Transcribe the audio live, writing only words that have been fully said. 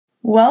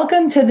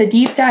Welcome to the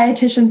Deep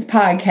Dietitians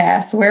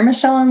Podcast, where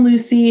Michelle and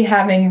Lucy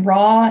having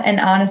raw and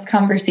honest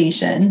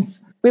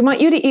conversations. We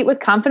want you to eat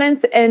with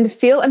confidence and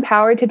feel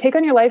empowered to take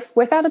on your life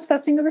without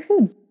obsessing over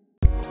food.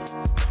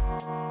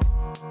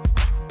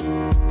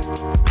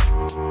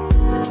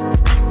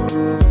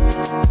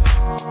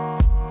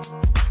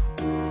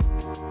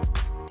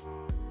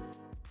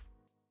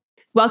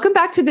 Welcome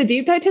back to the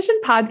Deep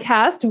Dietitian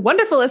Podcast.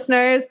 Wonderful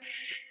listeners.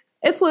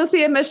 It's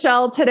Lucy and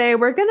Michelle. Today,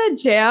 we're going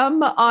to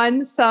jam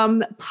on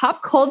some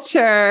pop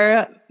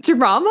culture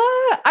drama.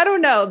 I don't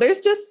know. There's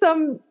just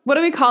some, what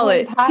do we call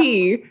it?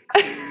 Tea.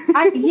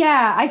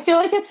 I feel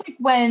like it's like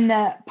when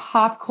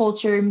pop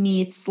culture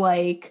meets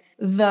like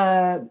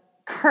the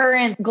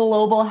current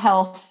global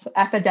health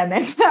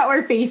epidemic that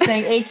we're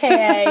facing,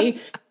 AKA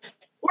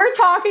we're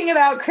talking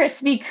about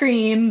Krispy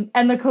Kreme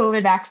and the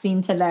COVID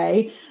vaccine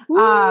today.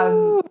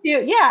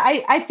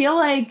 I feel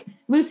like,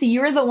 Lucy, you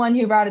were the one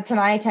who brought it to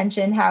my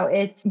attention, how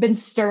it's been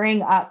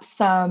stirring up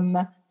some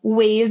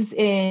waves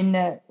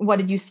in, what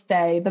did you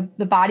say,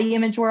 the body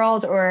image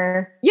world,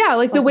 or? Yeah,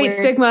 like the weight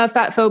stigma,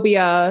 fat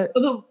phobia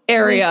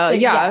area.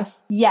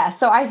 Yeah.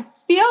 So I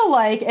feel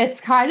like it's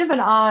kind of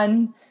an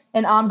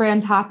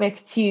on-brand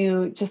topic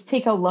to just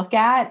take a look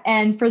at.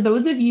 And for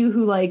those of you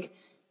who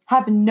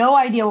have no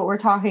idea what we're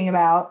talking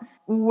about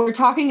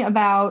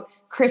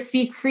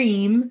Krispy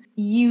Kreme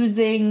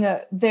using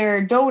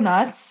their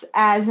donuts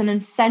as an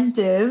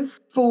incentive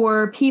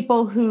for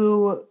people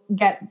to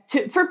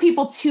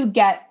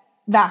get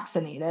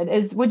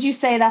vaccinated. Would you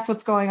say that's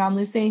what's going on,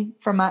 Lucy?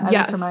 From my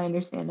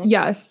understanding.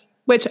 Yes.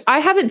 Which I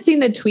haven't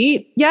seen the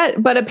tweet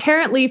yet, but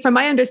apparently from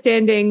my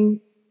understanding,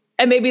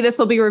 and maybe this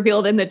will be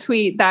revealed in the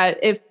tweet, that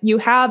if you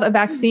have a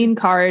vaccine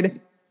card,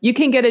 you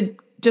can get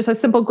just a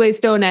simple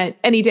glazed donut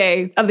any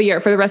day of the year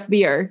for the rest of the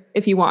year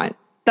if you want.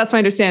 That's my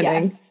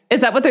understanding. Yes. Is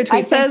that what their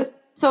tweet says?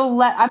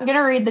 So I'm going to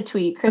read the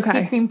tweet.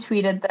 Krispy Kreme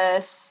tweeted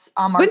this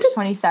on March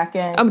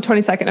 22nd.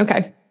 22nd.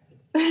 Okay.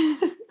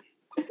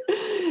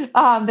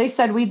 They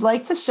said, "We'd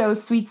like to show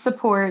sweet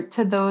support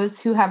to those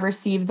who have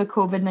received the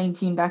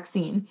COVID-19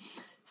 vaccine.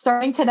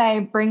 Starting today,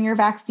 bring your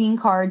vaccine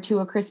card to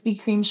a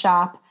Krispy Kreme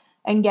shop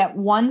and get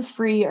one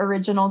free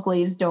original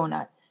glazed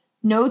donut.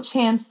 No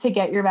chance to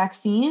get your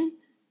vaccine?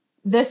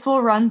 This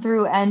will run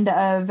through end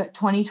of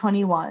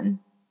 2021.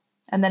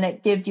 And then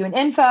it gives you an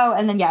info.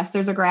 And then, yes,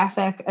 there's a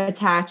graphic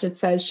attached. It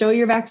says, show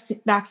your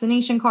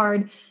vaccination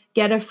card,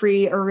 get a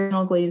free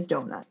original glazed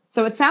donut.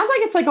 So it sounds like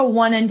it's like a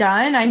one and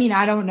done. I mean,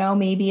 I don't know.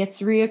 Maybe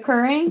it's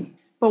reoccurring.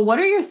 But what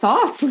are your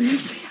thoughts,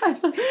 Lucy?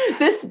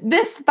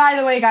 This, by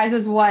the way, guys,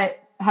 is what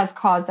has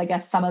caused, I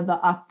guess, some of the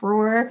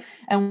uproar.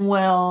 And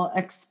we'll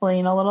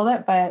explain a little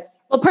bit.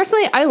 Well,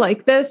 personally, I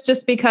like this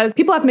just because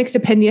people have mixed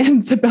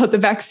opinions about the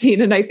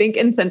vaccine. And I think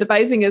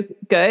incentivizing is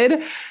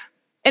good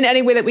in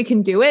any way that we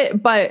can do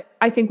it. But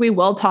I think we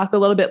will talk a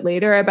little bit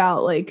later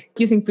about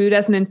using food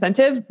as an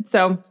incentive.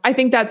 So I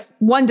think that's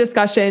one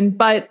discussion.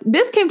 But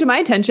this came to my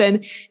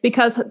attention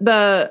because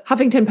the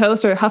Huffington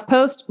Post or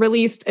HuffPost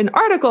released an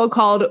article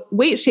called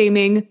 "Weight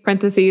Shaming,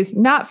 parentheses,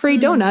 Not Free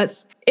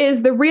Donuts,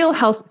 is the Real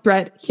Health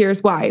Threat.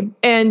 Here's Why."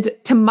 And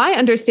to my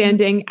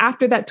understanding,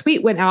 after that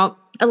tweet went out,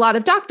 a lot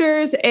of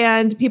doctors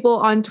and people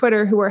on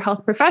Twitter who were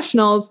health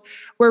professionals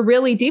were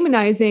really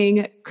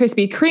demonizing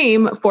Krispy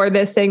Kreme for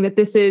this, saying that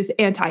this is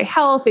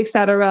anti-health, et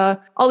cetera,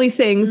 all these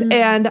things.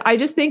 And I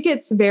just think that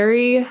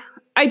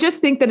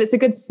it's a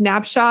good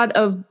snapshot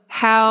of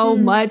how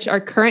much our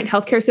current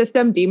healthcare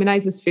system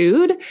demonizes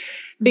food,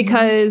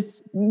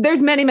 because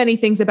there's many, many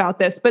things about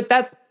this, but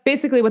that's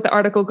basically what the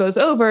article goes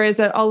over, is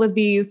that all of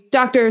these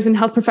doctors and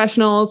health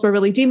professionals were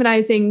really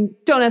demonizing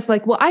donuts.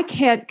 Well, I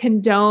can't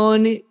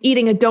condone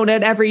eating a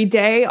donut every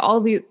day,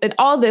 all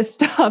this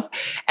stuff.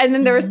 And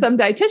then there were some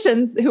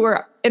dietitians who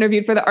were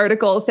interviewed for the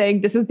article saying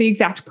this is the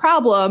exact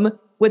problem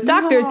with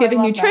doctors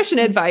giving nutrition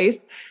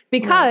advice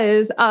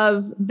because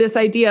of this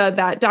idea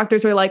that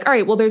doctors are like, all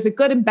right, well, there's a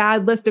good and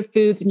bad list of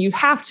foods and you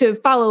have to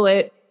follow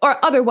it,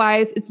 or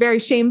otherwise it's very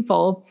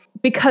shameful,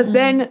 because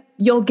then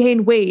you'll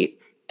gain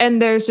weight.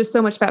 And there's just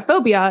so much fat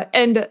phobia.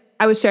 And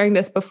I was sharing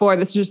this before.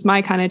 This is just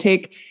my kind of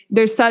take.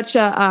 There's such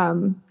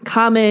a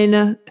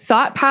common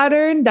thought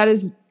pattern that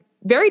is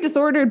very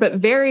disordered, but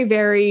very,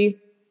 very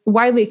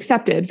widely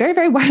accepted, very,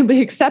 very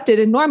widely accepted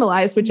and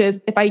normalized, which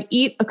is if I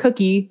eat a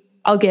cookie,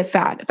 I'll get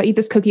fat. If I eat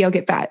this cookie, I'll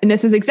get fat. And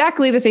this is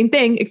exactly the same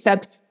thing,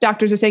 except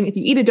doctors are saying if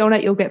you eat a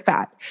donut, you'll get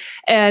fat.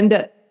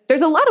 And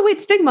there's a lot of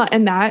weight stigma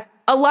in that.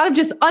 A lot of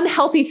just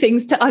unhealthy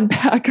things to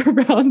unpack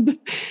around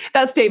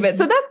that statement.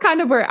 So that's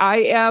kind of where I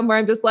am, where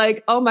I'm just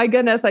like, oh my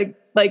goodness,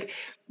 like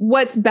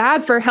what's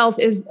bad for health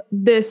is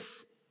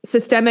this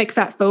systemic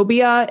fat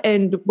phobia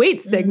and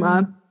weight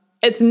stigma.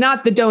 It's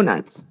not the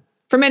donuts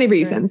for many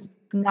reasons.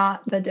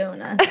 Not the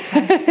donut.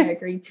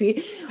 Hashtag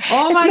retweet.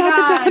 Oh my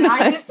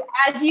God.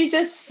 As you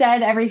just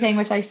said everything,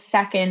 which I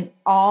second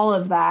all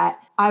of that,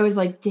 I was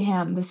like,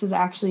 damn, this is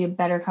actually a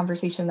better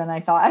conversation than I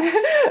thought.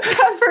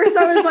 At first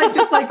I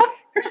was like,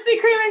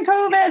 Krispy Kreme and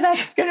COVID,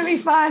 that's going to be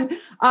fun.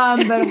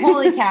 But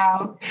holy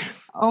cow.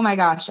 Oh my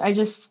gosh.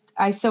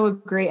 I so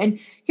agree. And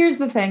here's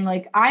the thing,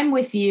 like, I'm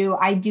with you.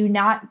 I do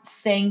not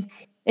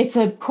think it's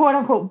a quote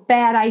unquote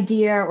bad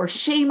idea or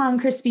shame on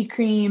Krispy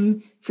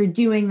Kreme for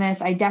doing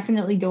this. I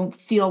definitely don't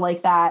feel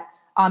like that.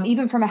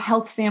 Even from a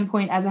health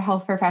standpoint, as a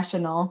health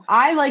professional,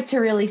 I like to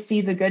really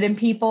see the good in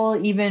people,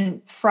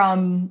 even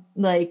from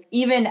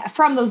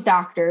those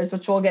doctors,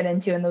 which we'll get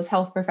into, and those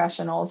health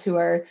professionals who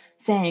are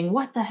saying,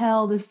 what the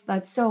hell,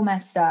 that's so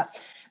messed up.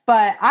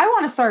 But I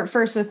want to start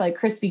first with like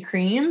Krispy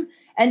Kreme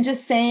and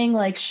just saying,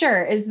 like,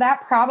 sure, is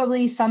that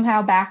probably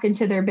somehow back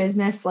into their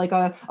business, like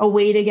a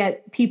way to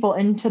get people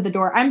into the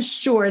door? I'm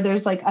sure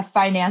there's like a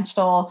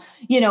financial,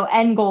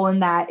 end goal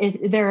in that.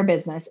 They're a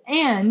business.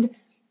 And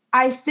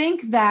I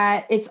think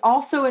that it's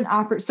also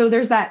so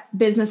there's that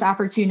business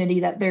opportunity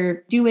that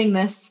they're doing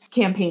this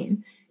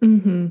campaign.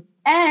 Mm-hmm.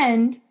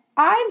 And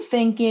I'm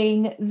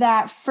thinking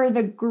that for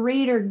the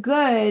greater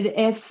good,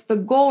 if the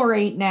goal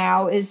right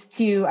now is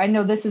I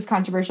know this is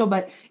controversial,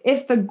 but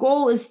if the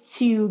goal is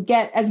to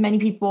get as many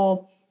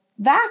people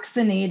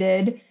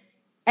vaccinated,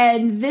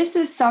 and this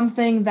is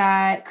something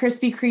that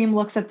Krispy Kreme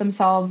looks at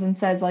themselves and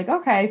says, like,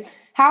 okay,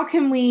 how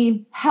can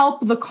we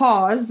help the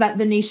cause that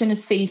the nation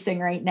is facing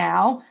right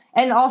now?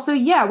 And also,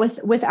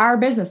 with our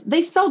business,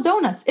 they sell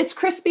donuts. It's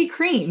Krispy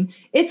Kreme.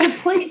 It's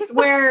a place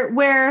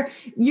where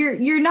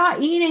you're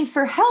not eating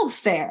for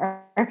health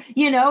there.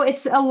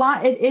 It's a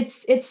lot.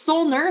 It's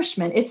soul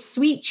nourishment. It's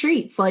sweet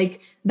treats.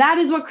 Like, that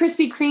is what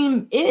Krispy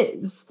Kreme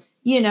is.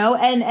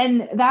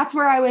 And that's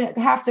where I would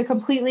have to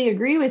completely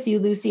agree with you,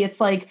 Lucy.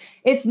 It's like,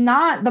 it's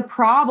not the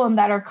problem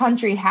that our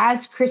country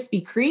has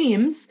Krispy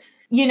Kremes.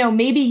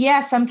 Maybe,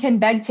 some can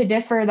beg to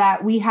differ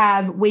that we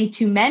have way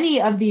too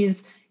many of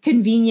these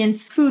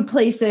convenience food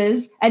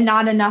places and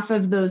not enough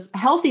of those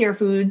healthier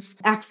foods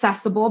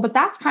accessible, but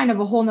that's kind of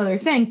a whole nother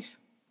thing.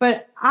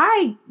 But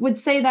I would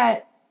say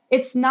that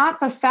it's not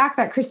the fact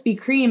that Krispy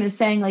Kreme is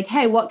saying, like,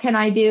 hey, what can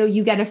I do?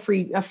 You get a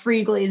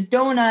free glazed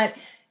donut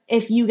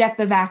if you get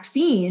the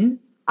vaccine.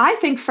 I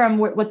think from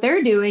what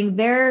they're doing,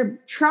 they're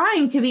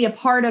trying to be a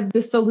part of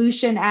the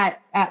solution at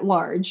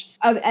large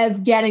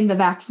of getting the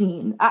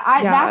vaccine.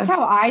 That's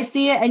how I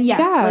see it. And yes,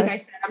 like I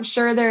said, I'm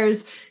sure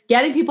there's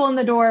getting people in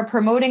the door,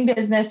 promoting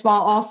business while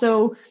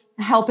also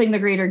helping the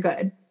greater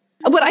good.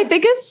 What I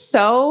think is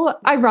so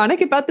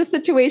ironic about this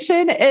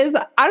situation is,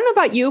 I don't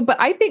know about you, but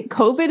I think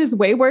COVID is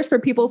way worse for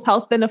people's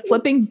health than a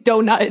flipping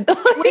donut. Wait,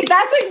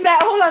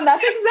 hold on.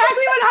 That's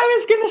exactly what I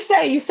was going to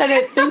say. You said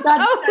it.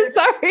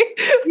 Sorry.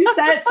 You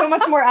said it so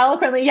much more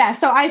eloquently. Yeah.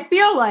 So I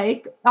feel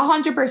like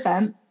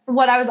 100%.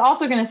 What I was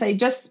also going to say,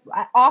 just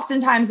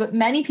oftentimes what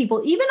many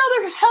people, even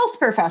other health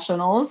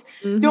professionals,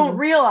 don't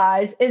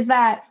realize is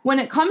that when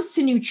it comes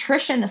to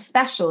nutrition,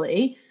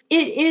 especially,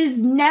 it is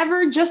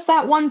never just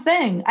that one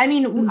thing. I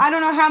mean, I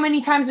don't know how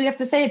many times we have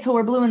to say it till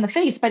we're blue in the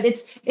face, but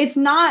it's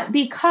not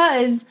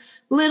because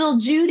little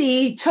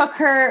Judy took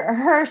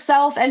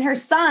herself and her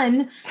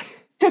son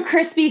to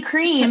Krispy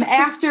Kreme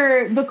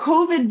after the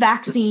COVID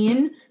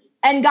vaccine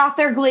and got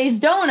their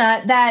glazed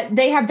donut that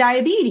they have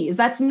diabetes.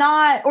 That's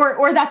not,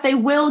 or that they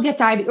will get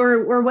diabetes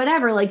or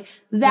whatever. Like,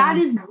 that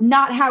is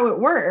not how it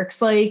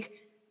works. Like,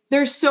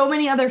 there's so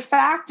many other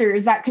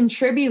factors that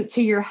contribute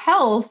to your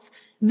health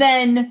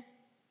than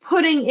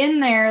putting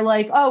in there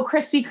like, oh,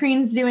 Krispy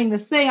Kreme's doing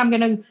this thing, I'm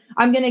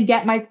gonna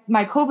get my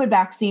COVID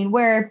vaccine,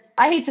 where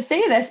I hate to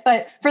say this,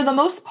 but for the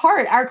most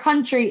part, our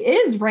country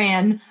is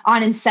ran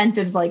on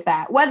incentives like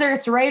that. Whether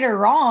it's right or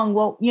wrong,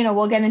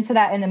 we'll get into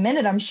that in a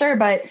minute, I'm sure.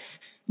 But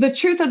the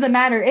truth of the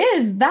matter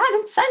is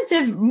that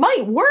incentive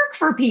might work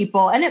for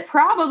people, and it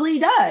probably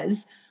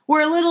does.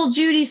 Where little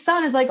Judy's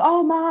son is like,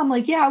 oh, mom,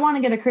 like, yeah, I want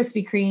to get a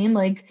Krispy Kreme,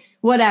 like,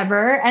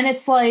 whatever. And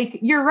it's like,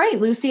 you're right,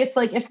 Lucy. It's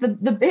like, if the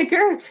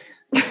bigger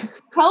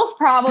health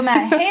problem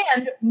at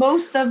hand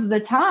most of the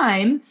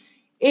time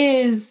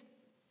is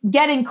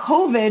getting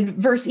COVID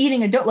versus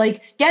eating a donut,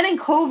 like, getting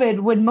COVID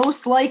would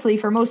most likely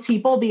for most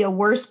people be a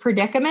worse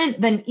predicament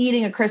than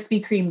eating a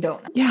Krispy Kreme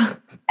donut. Yeah.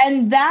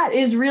 And that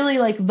is really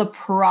like the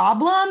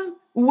problem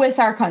with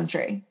our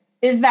country,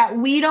 is that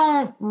we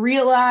don't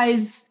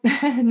realize,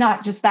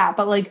 not just that,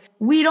 but like,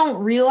 we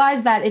don't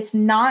realize that it's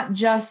not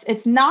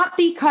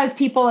because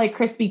people like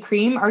Krispy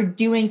Kreme are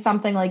doing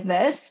something like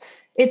this.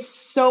 It's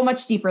so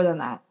much deeper than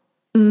that.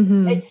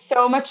 It's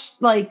so much,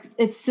 like,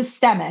 it's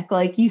systemic.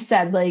 Like you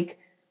said, like,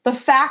 the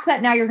fact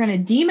that now you're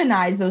going to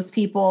demonize those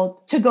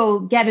people to go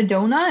get a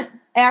donut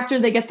after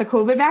they get the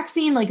COVID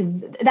vaccine, like,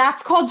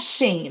 that's called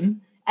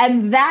shame.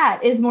 And that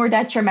is more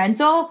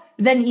detrimental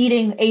than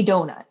eating a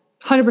donut.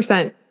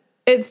 100%.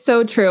 It's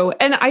so true.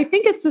 And I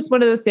think it's just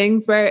one of those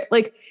things where,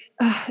 like,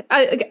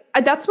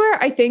 that's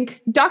where I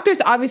think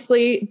doctors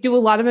obviously do a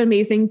lot of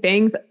amazing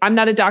things. I'm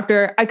not a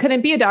doctor. I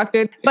couldn't be a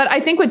doctor. But I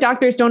think what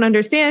doctors don't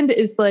understand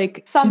is,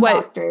 like,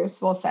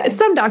 doctors will say.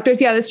 Some doctors,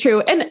 yeah, that's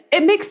true. And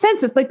it makes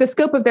sense. It's like the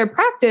scope of their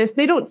practice.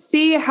 They don't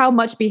see how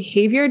much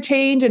behavior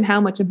change and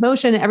how much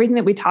emotion and everything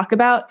that we talk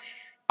about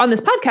on this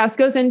podcast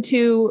goes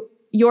into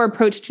your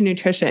approach to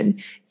nutrition.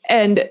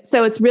 And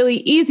so it's really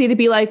easy to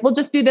be like, well,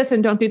 just do this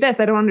and don't do this.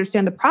 I don't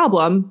understand the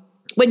problem.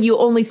 when you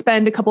only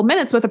spend a couple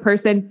minutes with a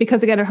person,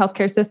 because again, our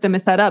healthcare system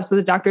is set up so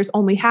the doctors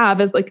only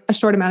have as like a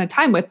short amount of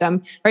time with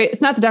them, right?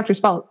 It's not the doctor's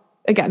fault.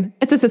 Again,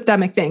 it's a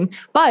systemic thing,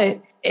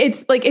 but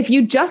it's like, if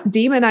you just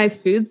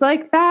demonize foods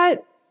like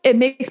that, it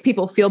makes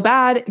people feel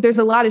bad. There's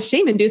a lot of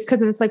shame induced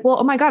because it's like, well,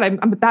 oh my God, I'm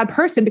a bad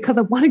person because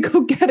I want to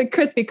go get a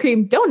Krispy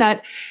Kreme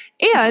donut.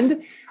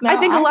 And I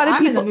think a lot of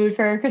people— I'm in the mood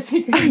for a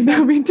Krispy Kreme. I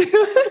know, me too.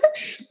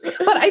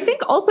 But I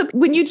think also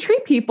when you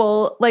treat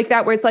people like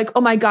that, where it's like,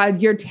 oh my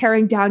God, you're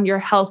tearing down your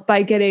health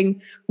by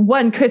getting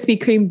one Krispy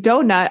Kreme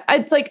donut.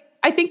 It's like,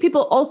 I think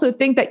people also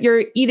think that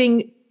you're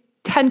eating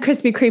 10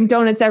 Krispy Kreme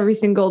donuts every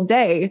single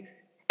day.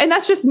 And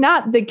that's just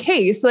not the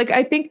case. Like,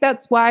 I think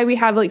that's why we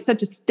have like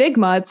such a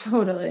stigma.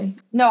 Totally.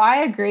 No, I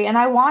agree. And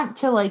I want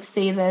to like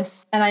say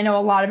this, and I know a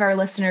lot of our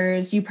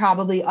listeners, you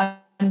probably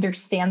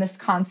understand this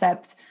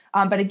concept.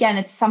 But again,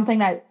 it's something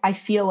that I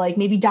feel like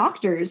maybe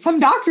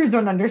some doctors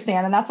don't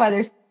understand. And that's why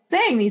they're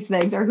saying these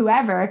things, or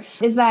whoever,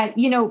 is that,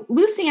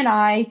 Lucy and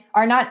I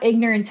are not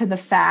ignorant to the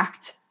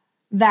fact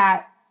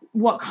that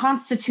what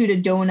constitute a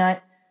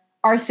donut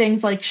are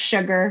things like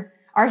sugar,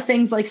 are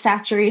things like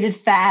saturated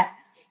fat,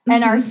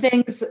 and are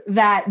things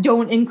that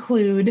don't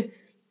include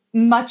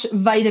much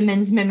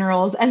vitamins,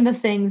 minerals, and the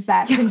things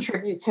that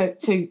contribute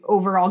to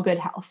overall good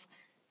health.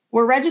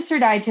 We're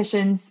registered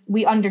dietitians.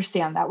 We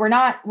understand that. We're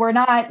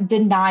not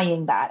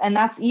denying that. And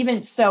that's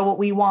even so what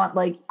we want,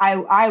 like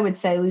I would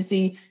say,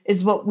 Lucy,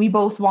 is what we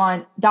both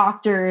want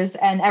doctors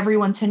and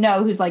everyone to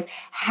know, who's like,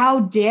 how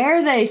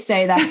dare they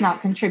say that's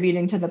not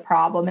contributing to the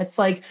problem? It's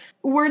like,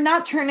 we're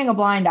not turning a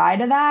blind eye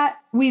to that.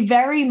 We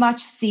very much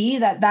see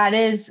that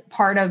is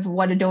part of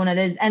what a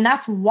donut is. And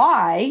that's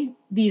why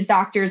these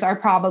doctors are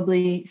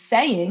probably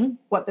saying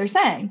what they're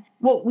saying.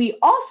 What we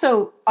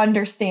also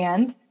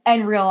understand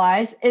and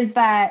realize is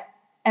that,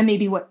 and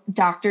maybe what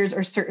doctors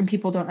or certain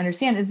people don't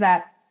understand, is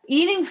that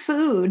eating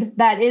food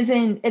that is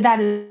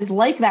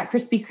like that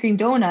Krispy Kreme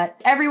donut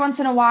every once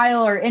in a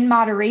while or in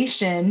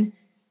moderation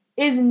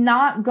is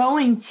not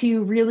going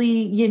to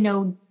really,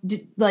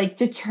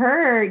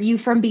 deter you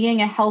from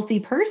being a healthy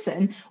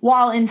person.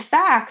 While in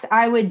fact,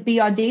 I would be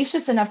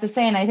audacious enough to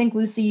say, and I think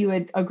Lucy, you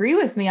would agree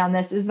with me on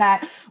this, is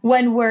that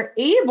when we're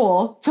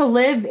able to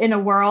live in a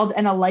world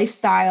and a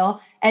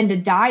lifestyle and a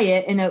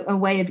diet and a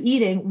way of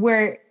eating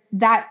where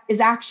that is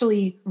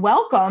actually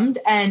welcomed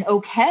and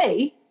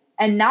okay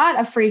and not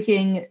a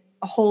freaking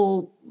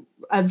whole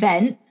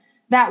event,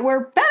 that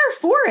we're better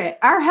for it.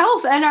 Our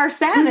health and our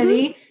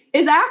sanity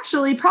is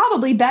actually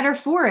probably better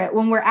for it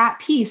when we're at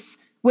peace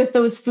with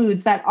those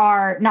foods that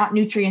are not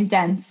nutrient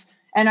dense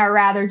and are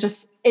rather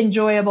just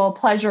enjoyable,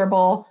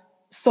 pleasurable,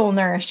 soul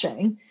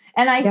nourishing.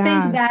 And I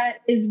think that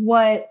is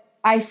what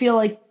I feel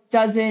like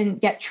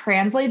doesn't get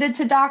translated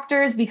to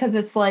doctors, because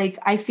it's like,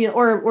 I feel,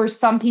 or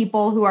some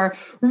people who are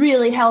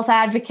really health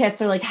advocates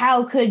are like,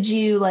 how could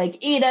you like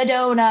eat a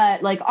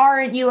donut? Like,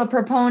 aren't you a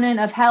proponent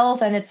of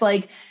health? And it's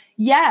like,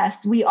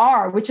 yes, we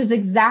are, which is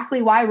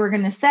exactly why we're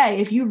going to say,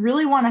 if you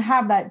really want to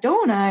have that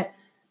donut,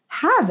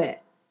 have it.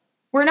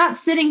 We're not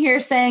sitting here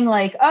saying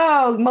like,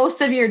 oh,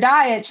 most of your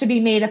diet should be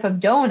made up of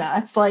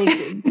donuts. Like,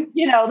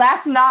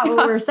 that's not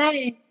what we're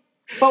saying.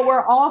 But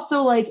we're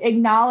also like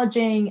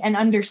acknowledging and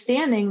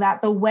understanding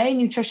that the way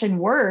nutrition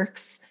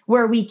works,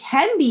 where we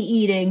can be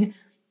eating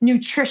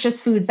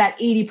nutritious foods that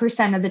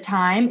 80% of the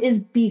time, is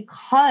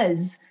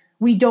because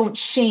we don't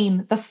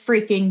shame the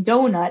freaking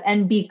donut,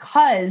 and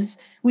because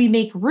we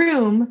make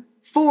room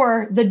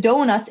for the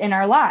donuts in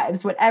our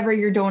lives, whatever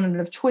your donut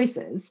of choice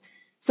is.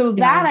 So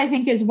that I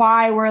think is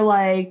why we're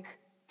like,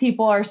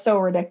 people are so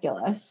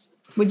ridiculous.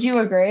 Would you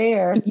agree?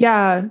 Or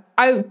yeah,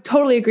 I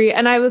totally agree.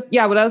 And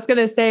what I was going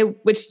to say,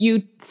 which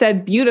you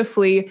said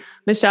beautifully,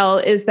 Michelle,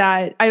 is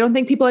that I don't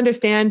think people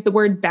understand the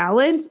word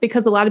balance,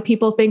 because a lot of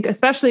people think,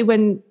 especially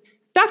when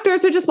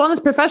doctors or just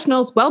wellness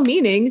professionals,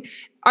 well-meaning,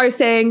 are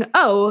saying,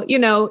 oh,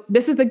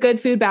 this is the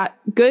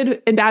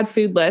good and bad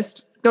food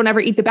list. Don't ever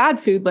eat the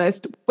bad food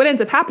list. What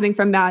ends up happening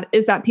from that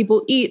is that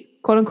people eat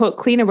quote unquote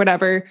clean or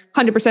whatever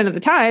 100% of the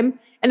time.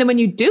 And then when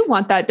you do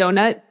want that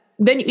donut,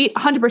 then you eat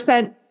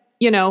 100%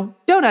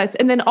 donuts,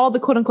 and then all the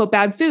quote unquote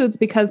bad foods,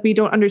 because we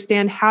don't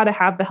understand how to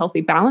have the healthy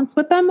balance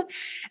with them.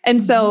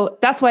 And so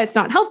that's why it's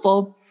not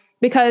helpful,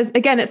 because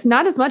again, it's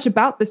not as much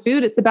about the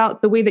food. It's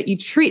about the way that you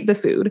treat the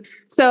food.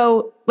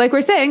 So like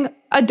we're saying,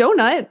 a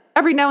donut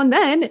every now and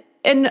then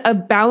in a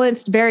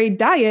balanced, varied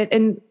diet.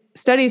 And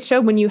studies show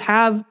when you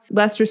have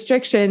less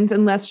restrictions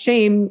and less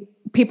shame,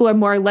 people are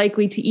more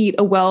likely to eat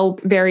a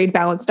well-varied,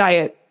 balanced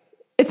diet.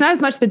 It's not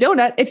as much the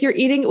donut. If you're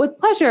eating it with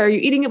pleasure,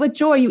 you're eating it with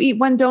joy, you eat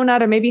one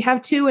donut or maybe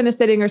have two in a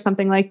sitting or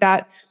something like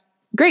that.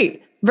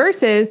 Great.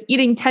 Versus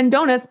eating 10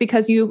 donuts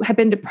because you have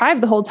been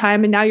deprived the whole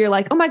time. And now you're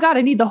like, oh my God,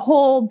 I need the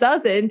whole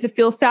dozen to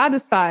feel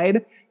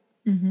satisfied.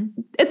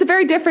 It's a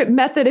very different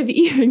method of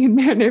eating and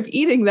manner of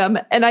eating them.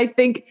 And I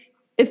think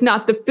it's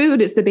not the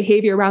food, it's the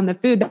behavior around the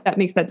food that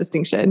makes that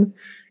distinction,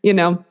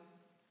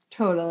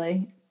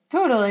 Totally.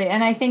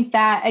 And I think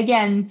that,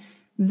 again,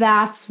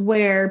 that's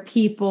where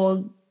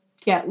people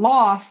get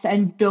lost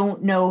and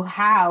don't know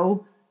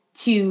how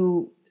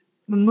to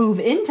move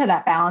into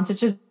that balance,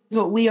 which is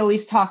what we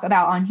always talk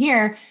about on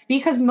here,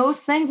 because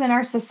most things in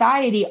our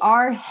society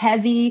are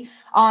heavy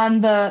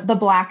on the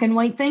black and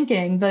white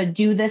thinking, the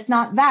do this,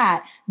 not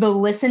that, the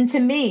listen to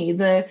me,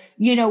 the,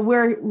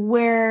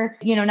 we're,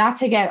 not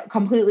to get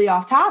completely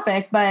off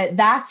topic, but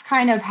that's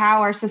kind of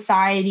how our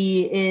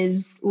society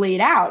is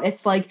laid out.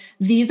 It's like,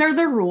 these are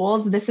the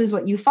rules. This is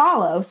what you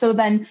follow. So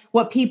then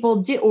what people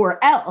do, or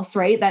else,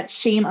 right? That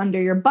shame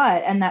under your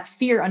butt and that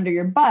fear under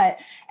your butt.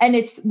 And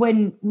it's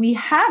when we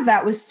have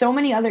that with so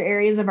many other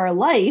areas of our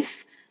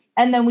life,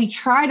 and then we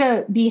try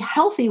to be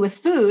healthy with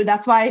food.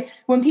 That's why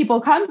when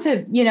people come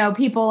to,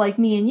 people like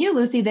me and you,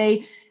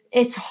 Lucy,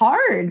 it's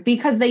hard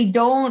because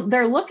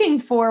they're looking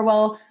for,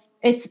 well,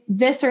 it's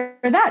this or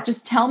that.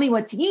 Just tell me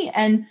what to eat.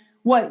 And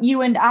why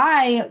you and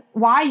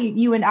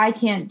I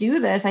can't do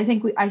this, I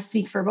think I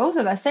speak for both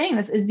of us saying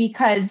this, is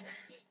because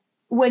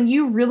when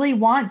you really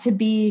want to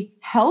be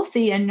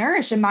healthy and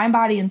nourished in mind,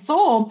 body, and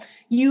soul,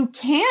 you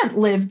can't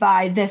live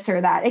by this or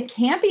that. It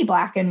can't be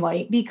black and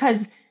white,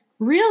 because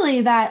really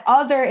that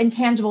other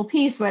intangible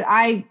piece, what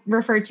I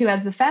refer to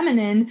as the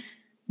feminine,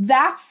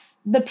 that's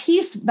the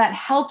piece that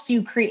helps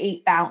you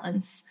create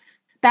balance.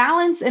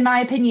 Balance, in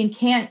my opinion,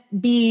 can't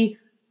be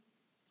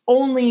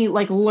only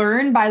like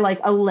learned by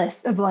like a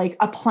list of like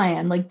a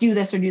plan, like do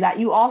this or do that.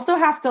 You also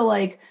have to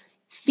like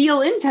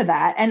feel into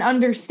that and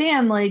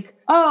understand like,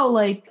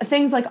 like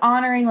things like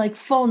honoring like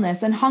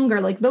fullness and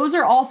hunger, like those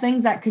are all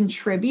things that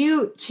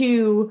contribute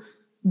to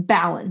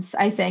balance,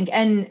 I think.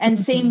 And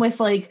same with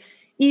like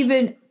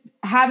even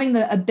having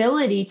the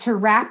ability to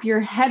wrap your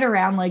head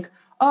around like,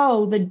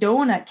 the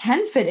donut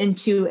can fit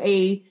into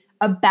a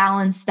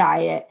balanced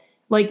diet.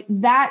 Like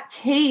that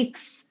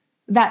takes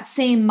that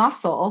same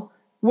muscle,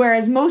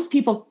 whereas most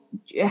people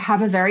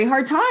have a very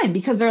hard time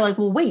because they're like,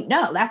 well, wait,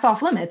 no, that's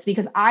off limits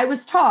because I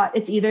was taught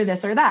it's either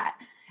this or that.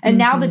 And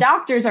now the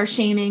doctors are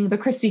shaming the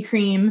Krispy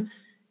Kreme,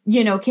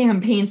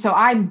 campaign. So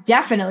I'm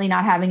definitely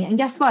not having it. And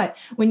guess what?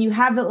 When you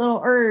have that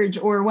little urge,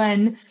 or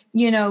when,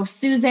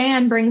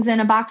 Suzanne brings in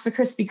a box of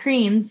Krispy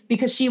Kremes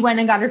because she went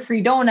and got her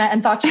free donut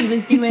and thought she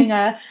was doing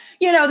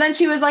then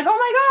she was like,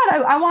 oh my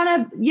God, I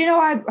want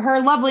to,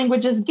 her love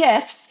language is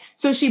gifts.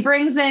 So she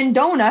brings in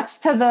donuts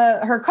to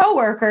her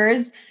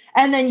coworkers.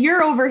 And then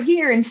you're over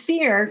here in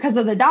fear because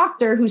of the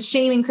doctor who's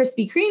shaming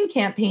Krispy Kreme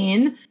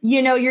campaign.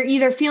 You're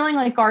either feeling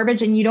like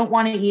garbage and you don't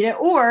want to eat it,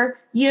 or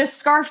you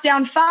scarf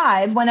down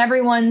 5 when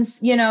everyone's,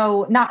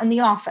 not in the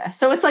office.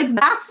 So it's like,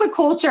 that's the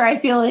culture I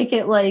feel like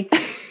it like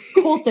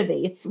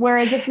cultivates.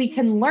 Whereas if we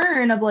can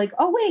learn of like,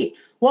 wait,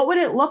 what would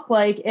it look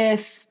like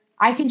if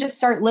I can just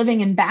start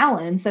living in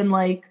balance and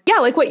like. Yeah.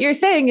 Like what you're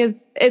saying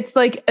is it's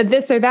like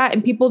this or that,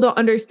 and people don't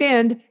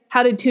understand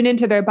how to tune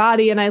into their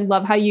body. And I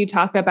love how you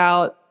talk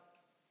about,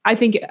 I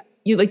think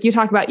you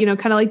talk about,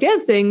 kind of like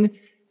dancing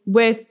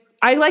with,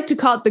 I like to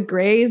call it the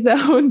gray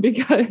zone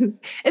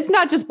because it's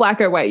not just black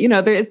or white,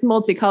 it's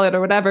multicolored or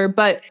whatever,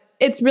 but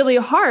it's really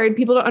hard.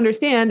 People don't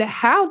understand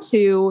how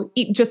to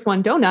eat just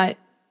one donut,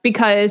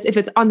 because if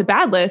it's on the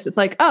bad list, it's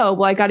like,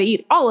 I got to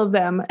eat all of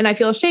them. And I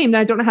feel ashamed. And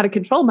I don't know how to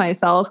control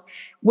myself,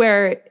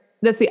 where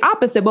that's the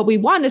opposite. What we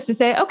want is to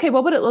say, okay,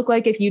 what would it look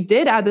like if you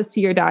did add this to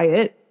your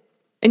diet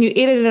and you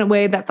ate it in a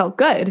way that felt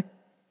good?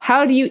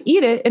 How do you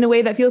eat it in a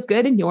way that feels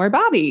good in your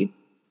body?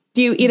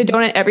 Do you eat a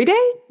donut every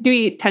day? Do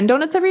you eat 10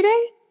 donuts every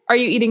day? Are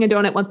you eating a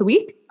donut once a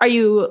week? Are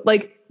you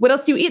like, what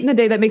else do you eat in the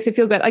day that makes it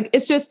feel good? Like,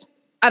 it's just,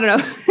 I don't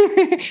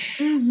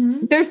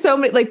know. There's so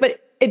many,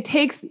 but it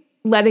takes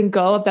letting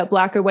go of that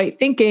black or white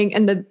thinking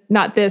and the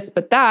not this,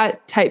 but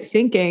that type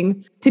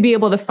thinking to be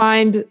able to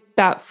find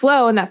that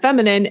flow and that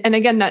feminine. And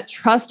again, that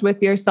trust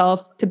with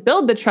yourself to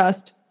build the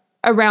trust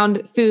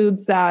around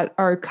foods that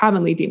are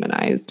commonly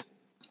demonized.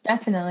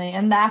 Definitely.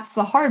 And that's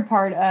the hard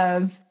part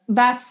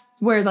that's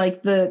where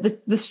like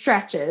the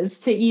stretch is,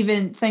 to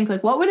even think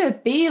like, what would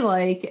it be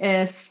like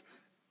if,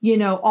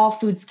 all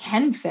foods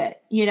can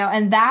fit,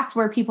 and that's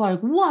where people are like,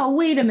 whoa,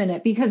 wait a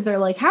minute, because they're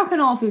like, how can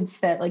all foods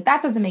fit? Like,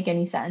 that doesn't make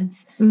any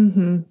sense.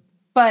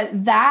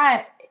 But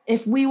that,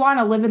 if we want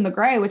to live in the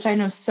gray, which I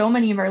know so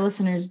many of our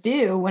listeners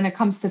do when it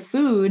comes to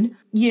food,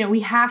 we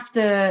have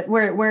to,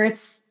 where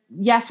it's,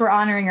 yes, we're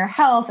honoring our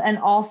health. And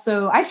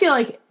also I feel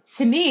like,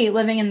 to me,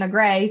 living in the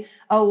gray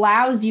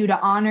allows you to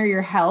honor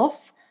your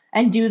health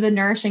and do the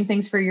nourishing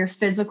things for your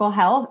physical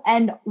health,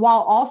 and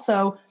while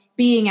also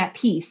being at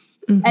peace.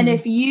 And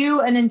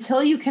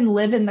until you can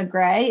live in the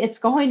gray, it's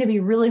going to be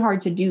really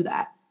hard to do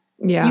that.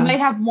 Yeah. You might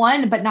have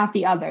one, but not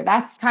the other.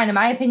 That's kind of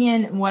my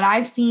opinion. What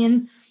I've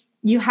seen,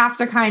 you have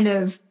to kind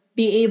of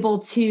be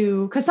able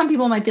to, because some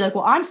people might be like,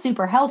 well, I'm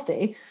super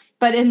healthy.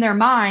 But in their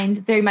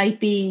mind, they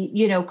might be,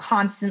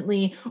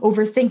 constantly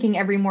overthinking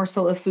every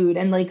morsel of food.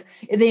 And like,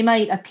 they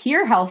might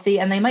appear healthy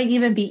and they might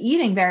even be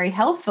eating very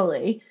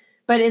healthfully.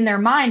 But in their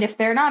mind, if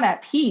they're not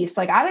at peace,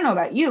 like, I don't know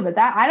about you, but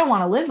I don't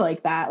want to live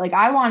like that. Like,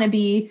 I want to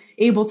be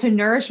able to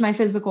nourish my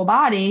physical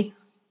body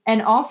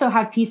and also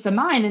have peace of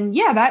mind. And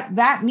yeah,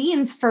 that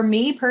means for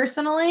me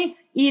personally,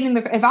 eating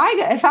if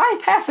I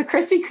pass a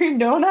Krispy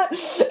Kreme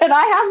donut and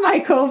I have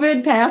my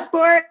COVID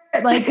passport,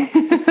 like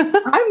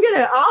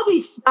I'll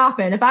be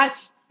stopping.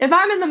 if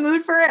I'm in the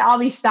mood for it, I'll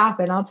be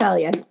stopping, I'll tell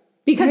you.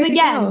 Because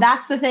again,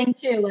 that's the thing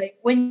too. Like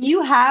when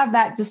you have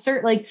that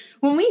dessert, like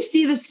when we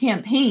see this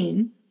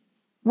campaign,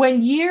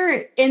 when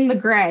you're in the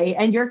gray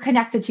and you're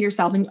connected to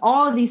yourself and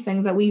all of these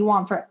things that we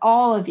want for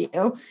all of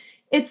you,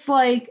 it's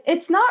like,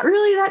 it's not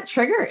really that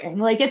triggering.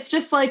 Like, it's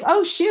just like,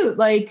 oh shoot,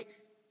 like,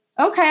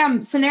 okay,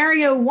 I'm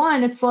scenario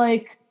one. It's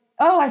like,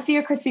 oh, I see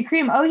a Krispy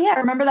Kreme. Oh yeah,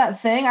 remember that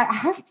thing?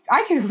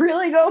 I could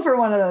really go for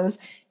one of those.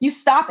 You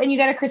stop and you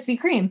get a Krispy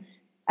Kreme,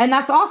 and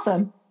that's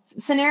awesome.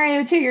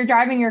 Scenario two, you're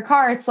driving your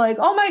car. It's like,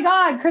 oh my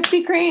God,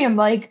 Krispy Kreme.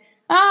 Like,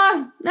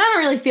 I don't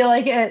really feel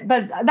like it,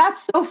 but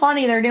that's so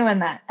funny they're doing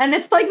that. And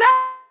it's like,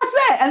 that's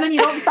it. And then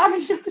you don't stop.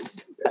 Like, that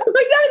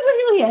is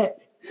really it.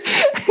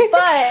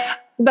 But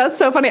that's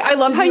so funny. I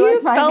love how you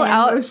spell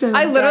out.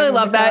 I literally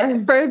love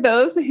that.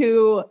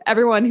 For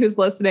everyone who's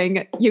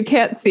listening, you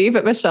can't see,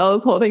 but Michelle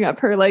is holding up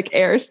her like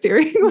air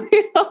steering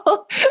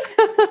wheel.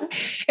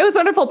 It was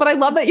wonderful, but I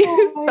love that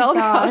you spelled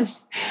out.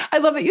 I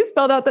love that you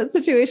spelled out that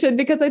situation,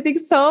 because I think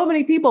so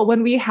many people,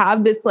 when we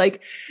have this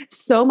like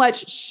so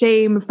much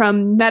shame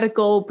from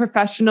medical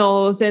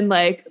professionals and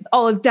like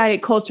all of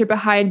diet culture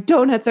behind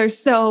donuts are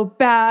so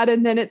bad.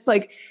 And then it's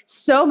like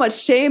so much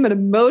shame and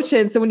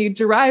emotion. So when you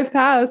drive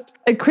past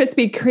a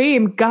Krispy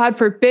Kreme, God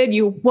forbid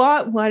you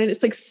want one. And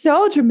it's like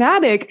so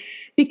dramatic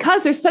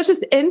because there's such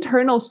this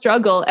internal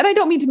struggle. And I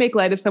don't mean to make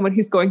light of someone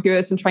who's going through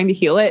this and trying to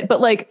heal it, but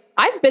like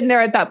I've been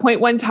there at that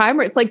point one time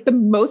where it's like the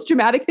most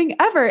dramatic thing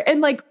ever. And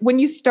like when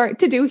you start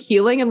to do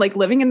healing and like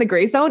living in the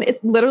gray zone,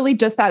 it's literally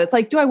just that. It's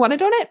like, do I want a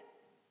donut?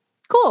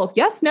 Cool.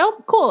 Yes. No.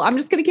 Cool. I'm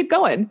just going to keep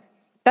going.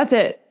 That's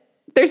it.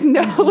 There's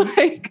no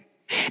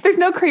there's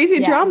no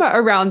crazy drama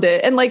around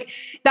it. And like,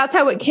 that's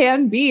how it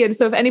can be. And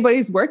so if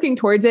anybody's working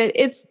towards it,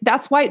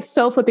 that's why it's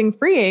so flipping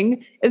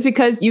freeing, is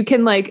because you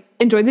can like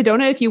enjoy the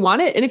donut if you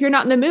want it. And if you're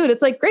not in the mood,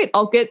 it's like, great,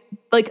 I'll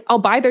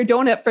buy their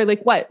donut for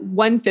like what,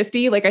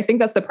 $150. Like, I think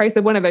that's the price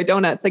of one of their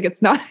donuts. Like,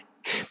 it's not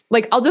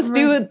like, I'll just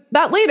do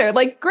that later.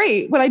 Like,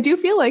 great. When I do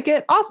feel like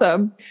it,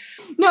 awesome.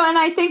 No. And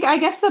I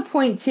guess the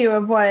point too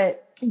of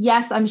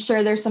yes, I'm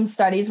sure there's some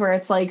studies where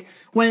it's like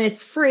when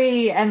it's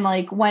free and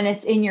like when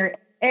it's in your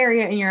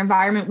area, in your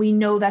environment, we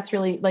know that's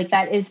really like,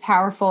 that is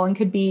powerful and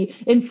could be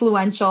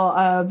influential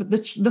of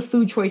the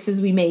food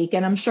choices we make.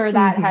 And I'm sure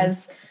that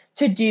has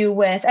to do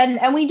with,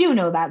 and we do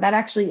know that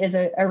actually is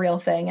a real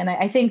thing. And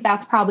I think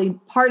that's probably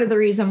part of the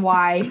reason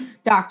why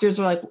doctors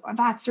are like,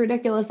 that's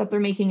ridiculous that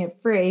they're making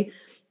it free.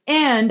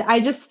 And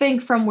I just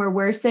think from where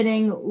we're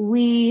sitting,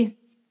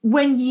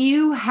 when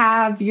you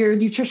have your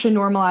nutrition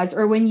normalized,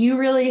 or when you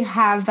really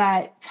have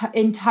that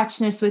in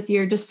touchness with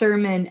your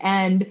discernment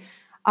and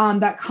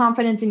that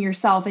confidence in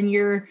yourself, and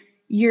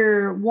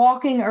you're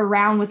walking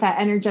around with that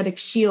energetic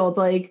shield,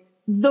 like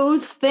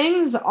those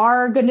things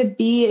are going to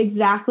be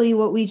exactly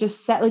what we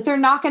just said. Like they're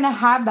not going to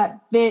have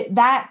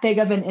that big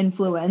of an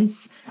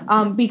influence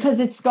because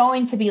it's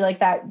going to be like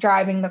that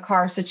driving the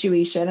car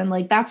situation. And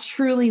like, that's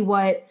truly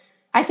what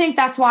I think.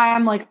 That's why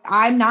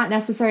I'm not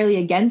necessarily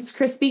against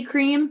Krispy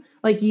Kreme.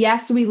 Like,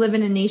 yes, we live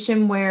in a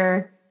nation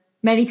where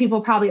many people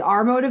probably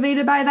are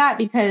motivated by that,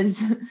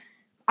 because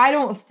I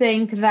don't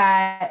think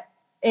that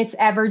it's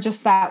ever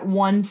just that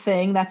one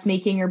thing that's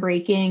making or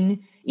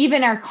breaking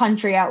even our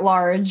country at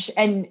large,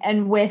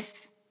 and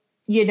with,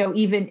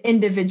 even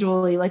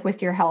individually, like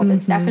with your health.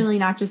 It's definitely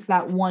not just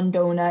that one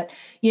donut.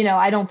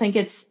 I don't think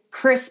it's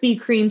Krispy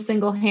Kreme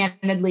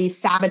single-handedly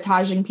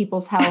sabotaging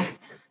people's health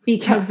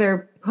because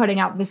they're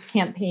putting out this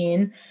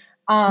campaign.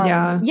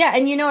 And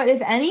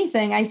if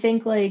anything, I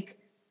think like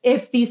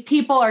if these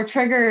people are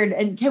triggered,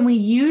 and can we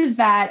use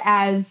that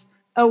as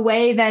a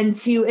way then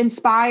to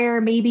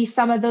inspire maybe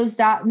some of those,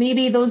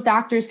 maybe those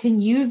doctors can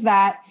use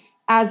that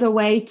as a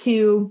way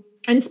to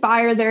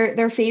inspire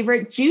their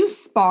favorite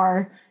juice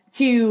bar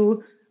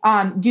to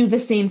do the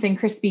same thing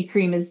Krispy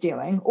Kreme is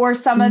doing, or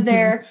some of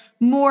their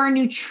more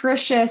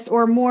nutritious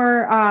or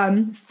more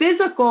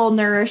physical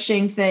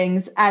nourishing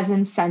things as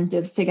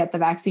incentives to get the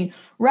vaccine,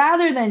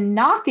 rather than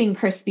knocking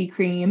Krispy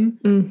Kreme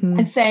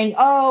and saying,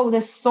 oh,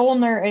 this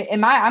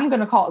I'm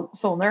going to call it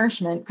soul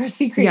nourishment,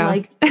 Krispy Kreme,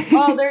 like,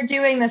 oh, they're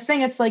doing this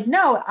thing. It's like,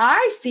 no,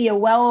 I see a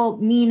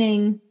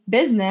well-meaning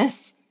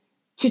business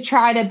to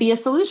try to be a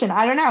solution.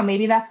 I don't know.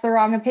 Maybe that's the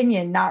wrong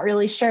opinion. Not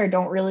really sure.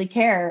 Don't really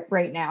care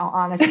right now,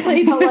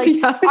 honestly. But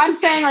like, I'm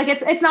saying like,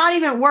 it's not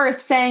even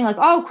worth saying like,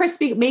 oh,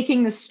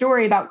 making this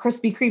story about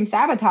Krispy Kreme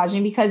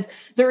sabotaging, because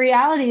the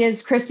reality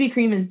is Krispy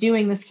Kreme is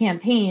doing this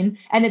campaign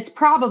and it's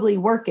probably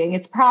working.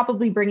 It's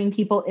probably bringing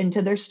people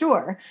into their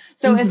store.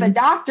 So if a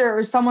doctor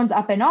or someone's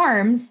up in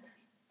arms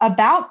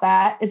about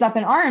that, is up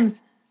in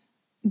arms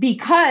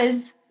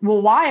because,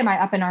 well, why am I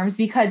up in arms?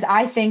 Because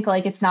I think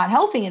like it's not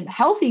healthy, and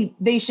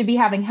they should be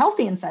having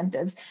healthy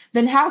incentives.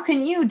 Then how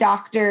can you,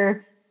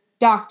 doctor,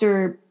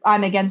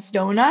 I'm against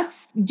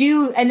donuts,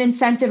 do an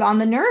incentive on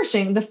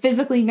the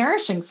physically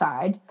nourishing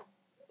side?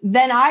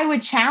 Then I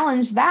would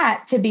challenge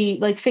that to be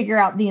like, figure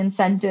out the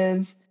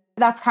incentive.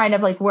 That's kind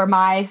of like where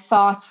my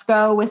thoughts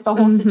go with the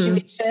whole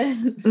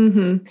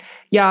situation.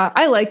 Yeah,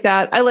 I like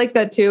that. I like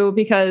that too,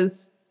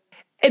 because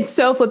it's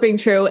so flipping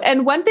true.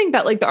 And one thing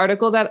that like the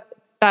article that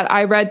that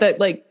I read that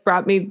like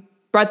brought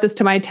this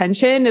to my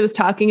attention. It was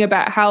talking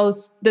about how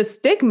the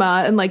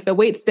stigma and like the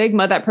weight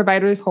stigma that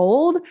providers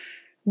hold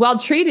while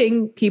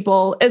treating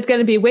people is going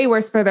to be way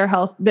worse for their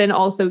health than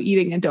also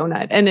eating a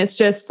donut. And it's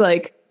just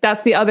like,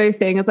 that's the other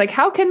thing. It's like,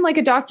 how can like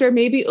a doctor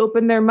maybe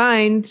open their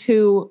mind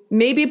to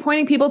maybe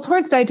pointing people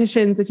towards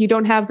dietitians if you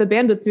don't have the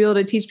bandwidth to be able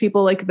to teach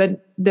people like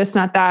this,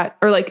 not that,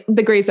 or like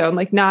the gray zone,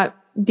 like not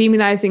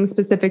demonizing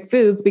specific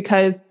foods,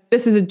 because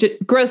this is a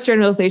gross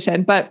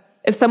generalization. But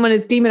if someone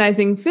is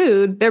demonizing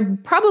food, they're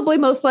probably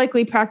most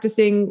likely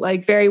practicing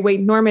like very weight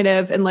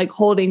normative and like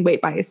holding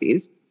weight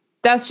biases.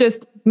 That's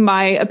just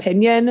my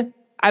opinion.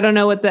 I don't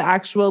know what the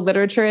actual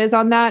literature is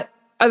on that,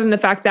 other than the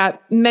fact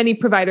that many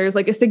providers,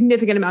 like a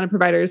significant amount of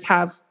providers,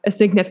 have a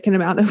significant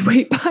amount of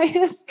weight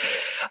bias.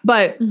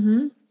 But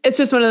it's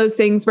just one of those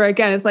things where,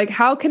 again, it's like,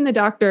 how can the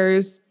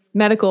doctors,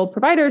 medical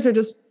providers, or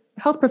just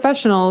health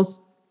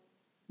professionals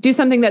do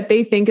something that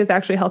they think is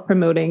actually health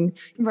promoting?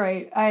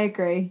 Right. I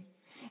agree.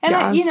 And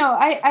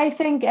I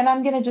think, and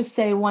I'm going to just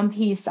say one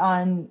piece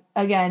on,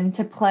 again,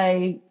 to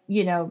play,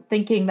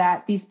 thinking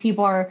that these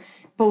people are,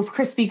 both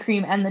Krispy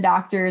Kreme and the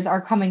doctors are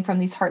coming from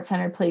these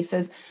heart-centered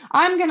places.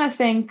 I'm going to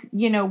think,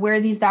 where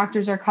these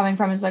doctors are coming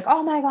from is like,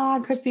 oh my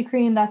God, Krispy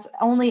Kreme, that's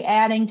only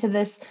adding to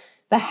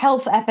the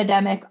health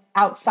epidemic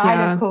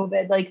outside of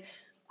COVID. Like,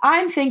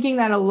 I'm thinking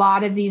that a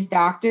lot of these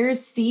doctors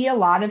see a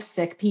lot of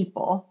sick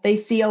people. They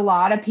see a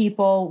lot of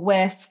people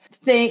with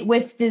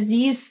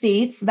disease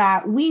states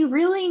that we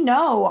really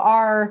know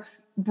are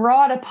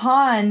brought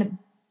upon,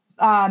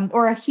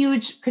 or a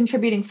huge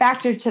contributing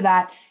factor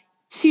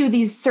to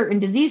these certain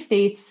disease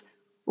states,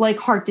 like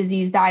heart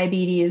disease,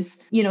 diabetes,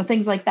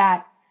 things like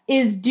that,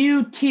 is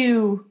due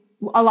to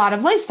a lot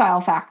of lifestyle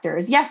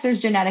factors. Yes, there's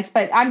genetics,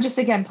 but I'm just,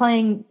 again,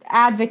 playing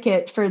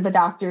advocate for the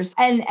doctors.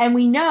 And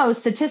we know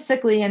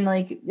statistically, and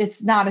like,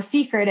 it's not a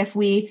secret, if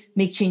we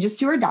make changes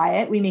to our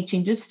diet, we make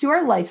changes to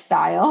our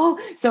lifestyle,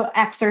 so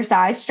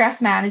exercise,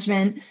 stress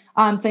management,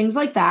 things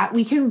like that,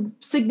 we can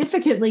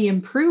significantly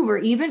improve or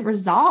even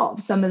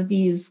resolve some of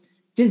these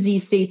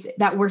disease states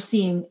that we're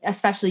seeing,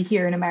 especially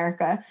here in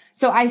America.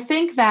 So I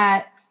think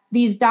that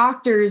these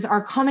doctors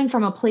are coming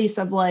from a place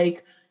of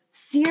like,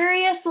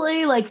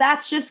 seriously, like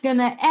that's just going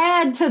to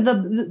add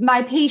to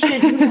my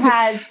patient who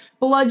has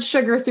blood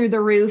sugar through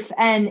the roof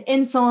and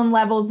insulin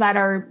levels that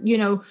are,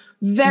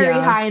 very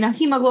high, and a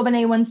hemoglobin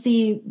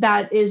A1C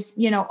that is,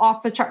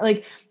 off the chart.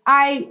 Like,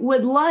 I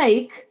would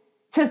like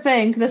to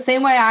think, the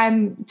same way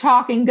I'm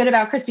talking good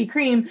about Krispy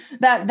Kreme,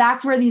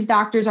 that's where these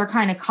doctors are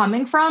kind of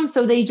coming from.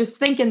 So they just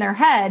think in their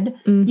head,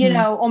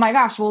 oh my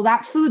gosh, well,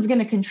 that food's going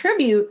to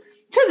contribute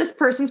to this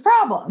person's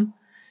problem,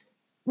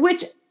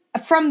 which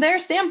from their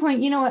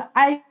standpoint,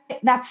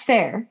 that's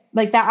fair.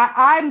 Like that,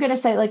 I'm going to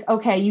say like,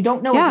 okay, you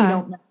don't know what you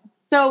don't know.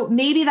 So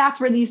maybe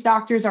that's where these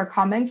doctors are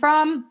coming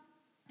from.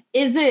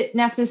 Is it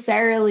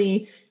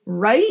necessarily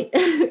right?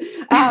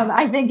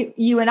 I think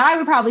you and I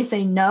would probably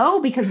say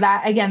no, because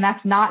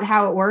that's not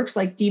how it works.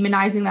 Like,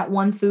 demonizing that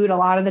one food a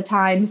lot of the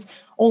times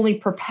only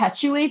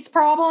perpetuates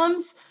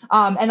problems.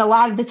 And a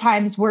lot of the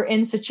times we're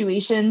in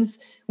situations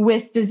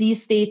with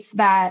disease states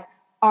that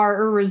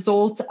are a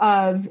result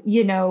of,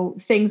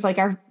 things like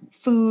our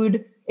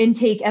food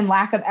intake and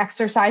lack of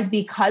exercise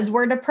because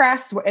we're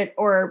depressed,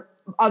 or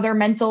other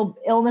mental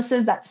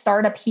illnesses that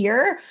start up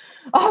here.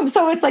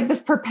 So it's like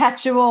this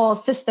perpetual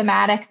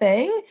systematic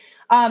thing.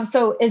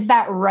 So is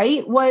that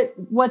right?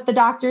 What the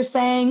doctor's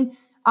saying,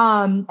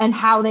 and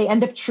how they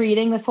end up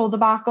treating this whole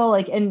debacle?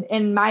 Like,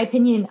 in my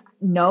opinion,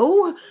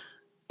 no.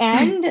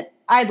 And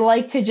I'd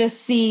like to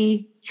just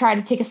try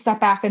to take a step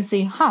back and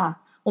see, well,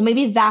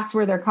 maybe that's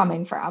where they're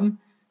coming from.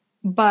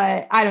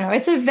 But I don't know.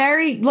 It's a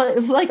very,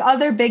 like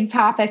other big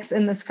topics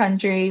in this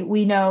country,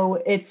 we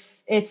know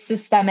it's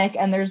systemic,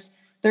 and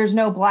there's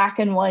no black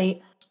and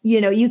white.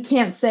 You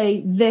can't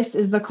say this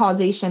is the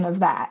causation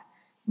of that.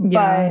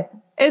 Yeah. But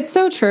it's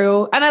so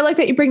true. And I like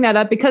that you bring that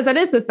up, because that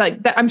is the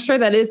fact that I'm sure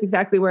that is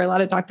exactly where a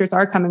lot of doctors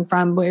are coming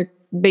from, where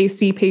they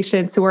see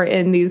patients who are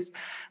in these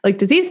like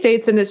disease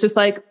states. And it's just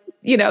like,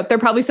 they're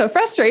probably so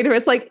frustrated.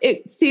 It's like,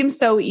 it seems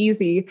so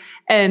easy,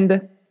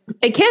 and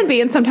it can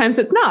be, and sometimes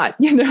it's not,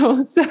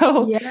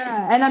 so.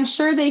 Yeah. And I'm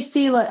sure they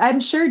see, I'm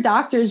sure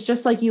doctors,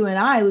 just like you and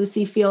I,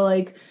 Lucy, feel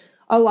like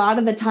a lot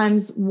of the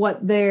times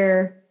what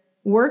they're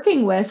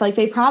working with, like,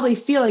 they probably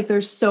feel like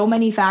there's so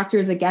many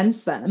factors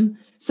against them.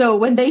 So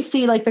when they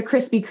see like the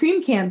Krispy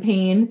Kreme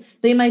campaign,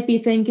 they might be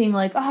thinking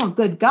like, oh,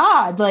 good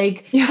God,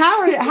 like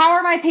how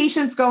are my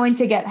patients going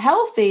to get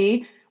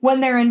healthy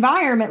when their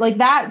environment, like,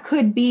 that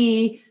could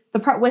be the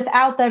part,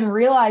 without them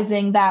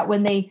realizing that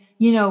when they,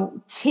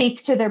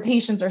 take to their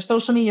patients or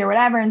social media or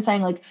whatever and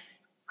saying like,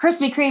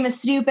 Krispy Kreme is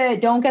stupid,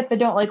 don't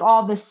like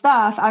all this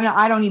stuff.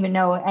 I don't even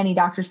know any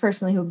doctors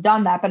personally who've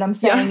done that, but I'm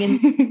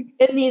saying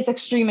in these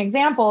extreme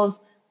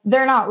examples,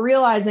 they're not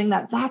realizing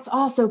that that's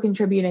also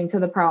contributing to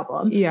the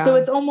problem. Yeah. So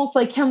it's almost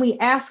like, can we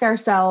ask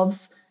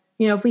ourselves,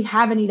 if we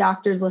have any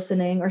doctors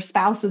listening or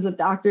spouses of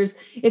doctors,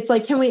 it's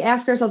like, can we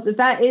ask ourselves, if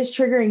that is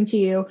triggering to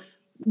you,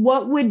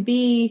 what would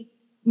be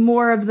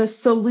more of the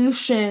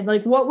solution?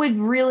 Like what would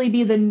really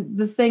be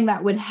the thing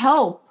that would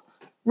help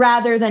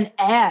rather than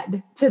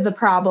add to the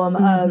problem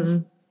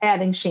of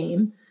adding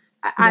shame?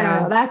 I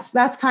don't know.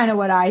 That's kind of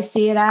what I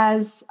see it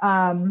as.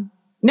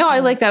 No, I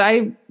like that.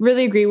 I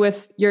really agree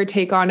with your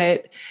take on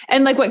it.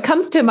 And like what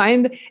comes to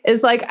mind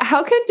is like,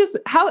 how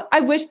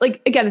I wish,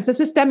 like, again, it's a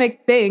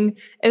systemic thing,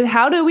 is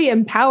how do we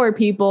empower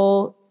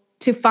people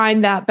to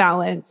find that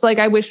balance? Like,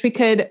 I wish we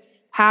could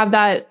have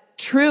that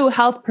true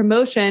health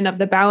promotion of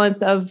the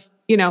balance of,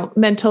 you know,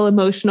 mental,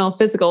 emotional,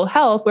 physical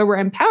health, where we're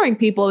empowering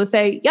people to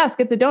say, yes,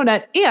 get the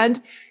donut. And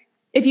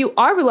if you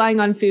are relying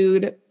on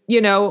food,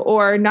 you know,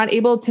 or not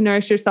able to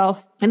nourish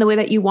yourself in the way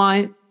that you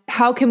want,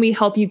 how can we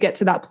help you get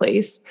to that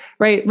place,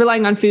 right?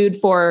 Relying on food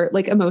for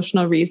like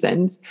emotional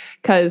reasons,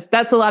 because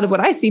that's a lot of what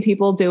I see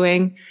people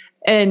doing.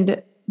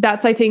 And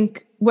that's, I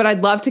think, what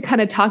I'd love to kind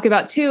of talk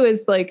about too,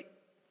 is like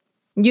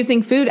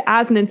using food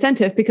as an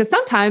incentive, because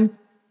sometimes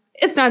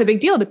it's not a big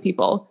deal to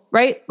people,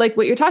 right? Like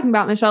what you're talking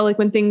about, Michelle, like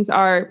when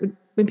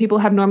people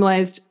have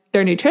normalized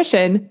their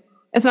nutrition,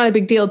 it's not a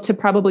big deal to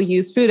probably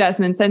use food as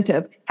an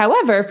incentive.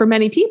 However, for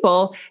many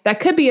people, that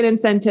could be an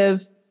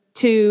incentive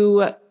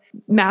to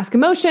mask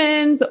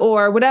emotions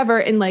or whatever,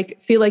 and like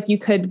feel like you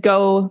could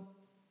go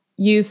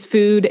use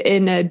food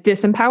in a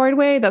disempowered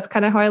way. That's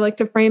kind of how I like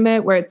to frame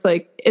it, where it's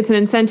like, it's an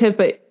incentive,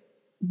 but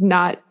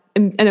not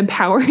an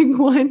empowering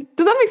one.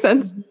 Does that make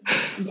sense?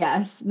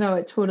 Yes. No,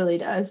 it totally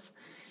does.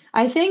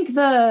 I think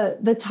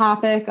the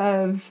topic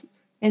of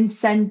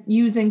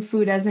using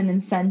food as an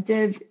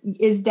incentive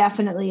is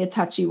definitely a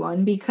touchy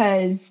one,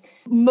 because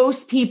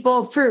most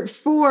people,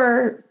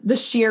 for the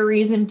sheer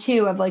reason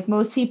too, of like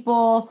most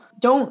people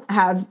don't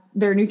have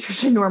their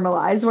nutrition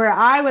normalized, where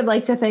I would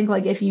like to think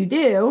like if you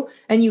do,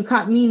 and you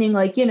can't, meaning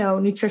like, you know,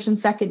 nutrition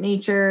second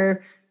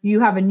nature, you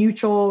have a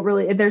neutral,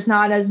 really, there's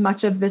not as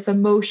much of this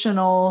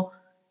emotional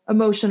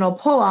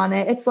pull on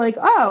it. It's like,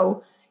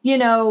 oh, you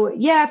know,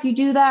 yeah, if you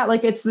do that,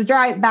 like it's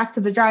back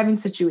to the driving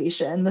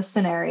situation, the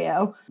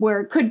scenario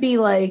where it could be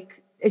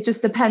like, it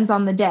just depends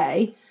on the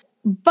day.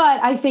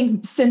 But I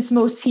think since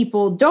most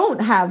people don't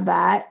have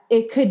that,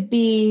 it could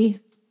be,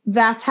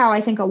 that's how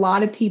I think a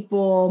lot of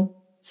people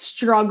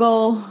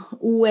struggle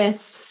with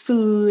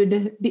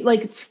food.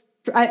 Like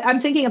I'm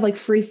thinking of like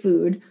free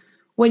food,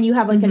 when you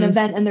have like an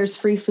event and there's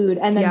free food,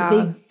 and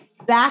then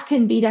that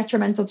can be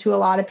detrimental to a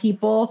lot of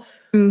people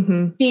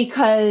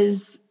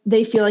because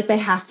they feel like they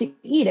have to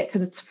eat it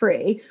because it's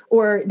free,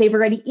 or they've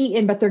already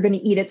eaten, but they're going to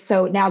eat it.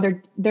 So now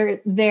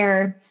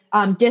they're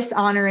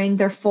dishonoring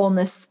their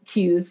fullness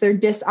cues. They're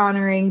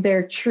dishonoring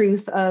their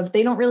truth of,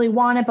 they don't really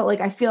want it, but like,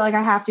 I feel like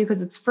I have to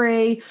because it's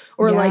free,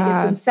 or like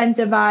it's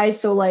incentivized.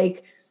 So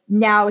like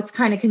now it's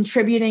kind of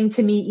contributing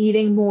to me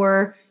eating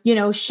more, you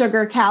know,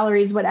 sugar,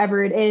 calories,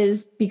 whatever it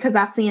is, because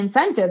that's the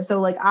incentive. So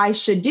like I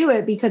should do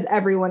it because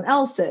everyone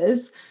else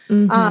is.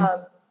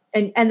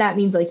 And that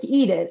means like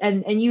eat it.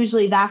 And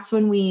usually that's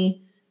when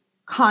we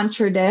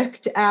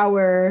contradict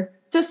our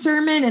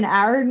discernment and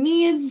our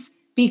needs,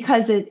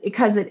 because it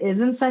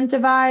is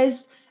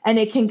incentivized, and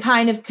it can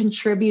kind of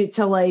contribute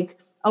to like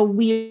a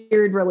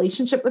weird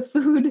relationship with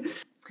food.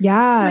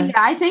 Yeah. So yeah,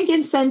 I think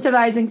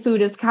incentivizing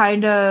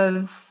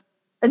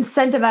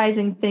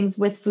things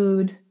with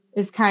food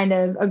is kind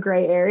of a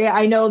gray area.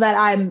 I know that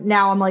I'm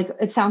like,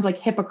 it sounds like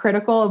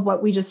hypocritical of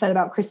what we just said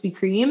about Krispy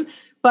Kreme,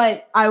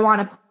 but I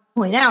want to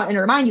point out and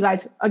remind you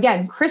guys,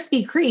 again,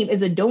 Krispy Kreme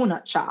is a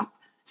donut shop.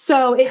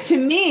 So to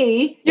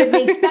me, it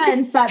makes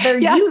sense that they're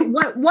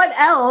what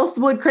else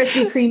would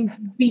Krispy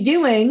Kreme be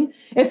doing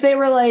if they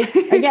were like,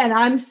 again,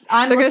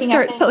 they're going to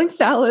start selling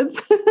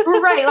salads.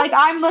 Right. Like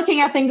I'm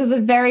looking at things as a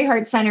very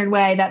heart-centered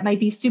way that might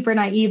be super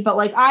naive, but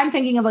like I'm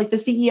thinking of like the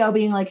CEO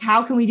being like,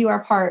 how can we do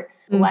our part?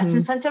 Let's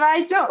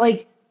incentivize. No,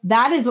 like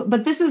that is,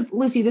 but this is,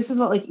 Lucy, this is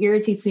what like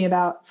irritates me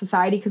about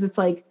society. Cause it's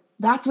like,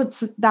 that's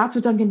what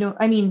Dunkin' Donuts,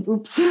 I mean,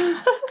 oops.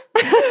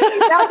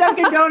 Now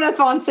Dunkin' Donuts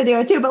wants to do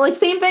it too, but like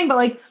same thing, but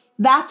like,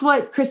 that's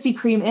what Krispy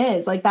Kreme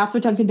is. Like, that's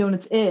what Dunkin'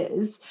 Donuts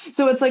is.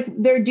 So it's like,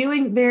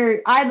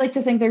 I'd like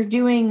to think they're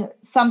doing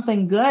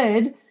something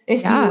good,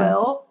 if you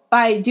will,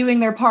 by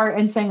doing their part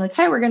and saying like,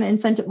 hey, we're going to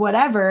incentive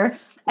whatever.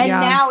 And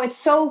now it's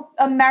so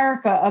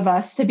America of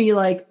us to be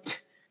like,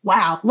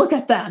 wow, look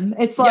at them.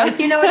 It's like,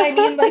 you know what I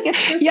mean? Like,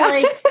 it's just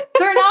like,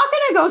 they're not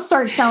going to go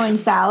start selling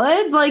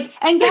salads. Like,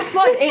 and guess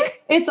what?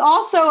 It's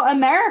also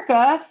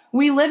America.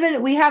 We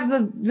have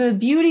the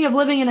beauty of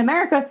living in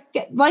America.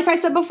 Like I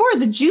said before,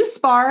 the juice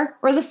bar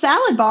or the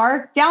salad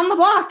bar down the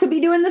block could be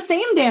doing the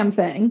same damn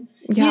thing.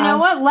 Yeah. You know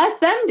what?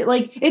 Let them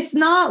it's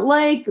not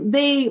like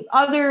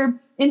other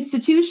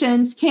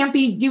institutions can't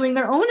be doing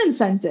their own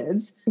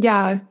incentives.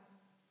 Yeah.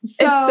 So,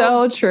 it's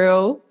so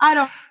true. I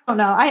don't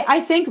know.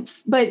 I think,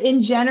 but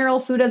in general,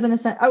 food as an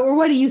incentive, or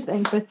what do you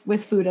think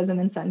with food as an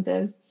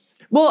incentive?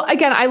 Well,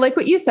 again, I like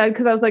what you said,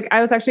 because I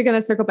was actually going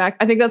to circle back.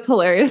 I think that's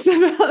hilarious.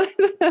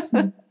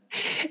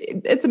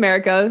 It's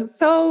America.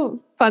 So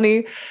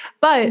funny.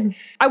 But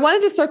I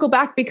wanted to circle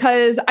back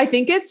because I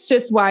think it's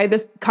just why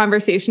this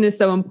conversation is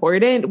so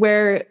important,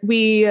 where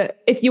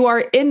if you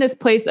are in this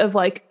place of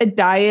like a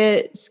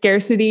diet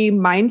scarcity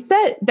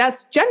mindset,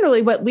 that's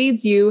generally what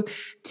leads you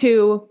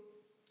to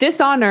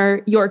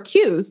dishonor your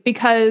cues,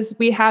 because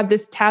we have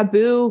this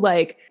taboo,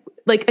 like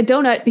a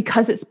donut,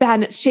 because it's bad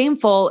and it's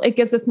shameful, it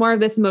gives us more of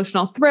this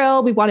emotional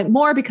thrill. We want it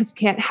more because we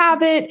can't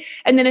have it.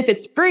 And then if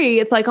it's free,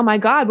 it's like, oh my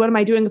God, what am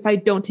I doing if I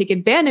don't take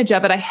advantage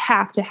of it? I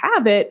have to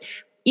have it.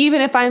 Even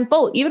if I'm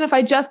full, even if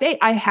I just ate,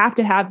 I have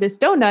to have this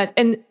donut.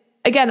 And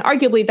again,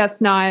 arguably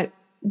that's not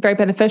very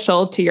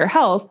beneficial to your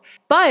health.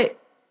 But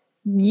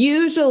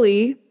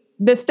usually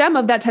the stem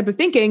of that type of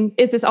thinking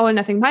is this all or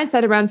nothing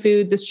mindset around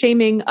food, this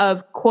shaming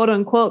of quote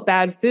unquote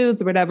bad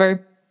foods or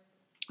whatever,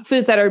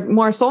 foods that are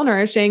more soul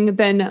nourishing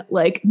than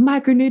like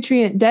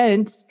micronutrient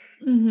dense.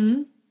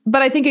 Mm-hmm.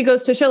 But I think it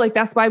goes to show, like,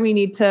 that's why we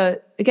need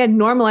to, again,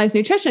 normalize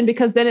nutrition,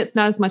 because then it's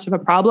not as much of a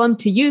problem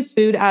to use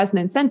food as an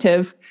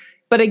incentive.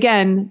 But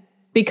again,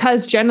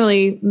 because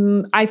generally,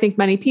 I think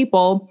many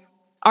people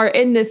are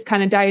in this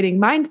kind of dieting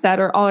mindset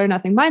or all or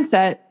nothing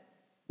mindset,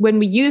 when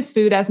we use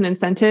food as an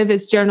incentive,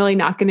 it's generally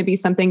not going to be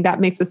something that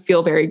makes us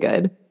feel very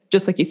good,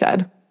 just like you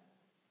said.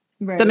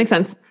 Right. Does that make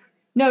sense?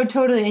 No,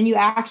 totally. And you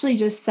actually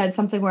just said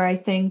something where I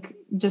think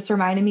just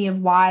reminded me of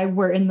why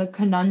we're in the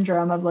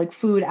conundrum of like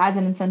food as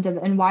an incentive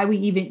and why we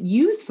even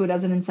use food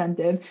as an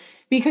incentive.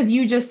 Because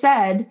you just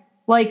said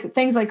like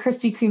things like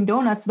Krispy Kreme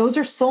donuts, those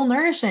are soul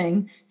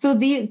nourishing. So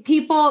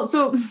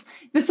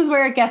this is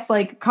where it gets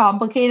like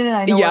complicated. And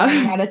I know we're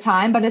running out of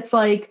time, but it's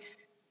like,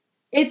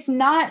 it's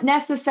not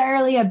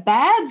necessarily a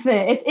bad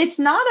thing. It's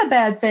not a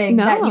bad thing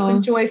that you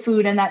enjoy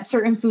food and that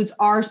certain foods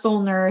are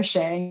soul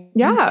nourishing.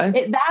 Yeah.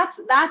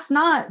 That's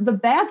not the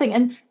bad thing.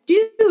 And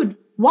dude,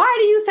 why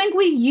do you think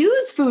we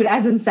use food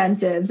as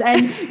incentives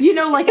and,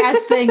 like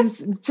as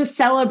things to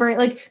celebrate?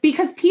 Like,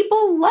 because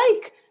people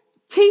like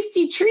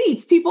tasty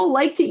treats. People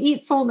like to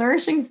eat soul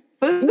nourishing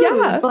food.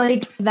 Yeah.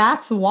 Like,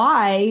 that's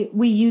why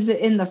we use it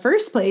in the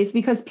first place,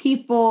 because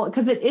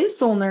it is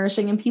soul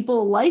nourishing and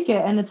people like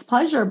it and it's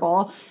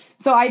pleasurable.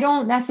 So I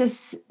don't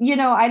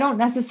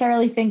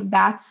necessarily think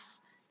that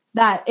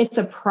it's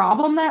a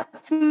problem that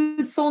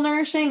food's soul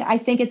nourishing. I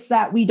think it's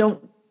that we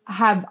don't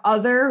have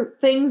other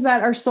things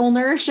that are soul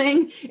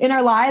nourishing in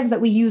our lives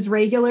that we use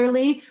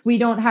regularly. We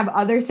don't have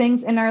other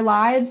things in our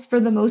lives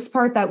for the most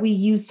part that we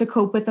use to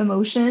cope with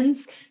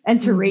emotions and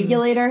to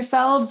regulate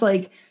ourselves,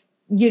 like,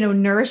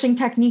 nourishing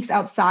techniques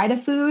outside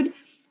of food.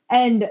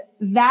 And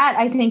that,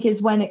 I think, is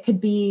when it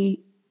could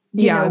be,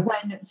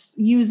 when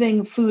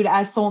using food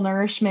as soul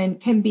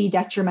nourishment can be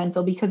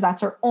detrimental, because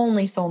that's our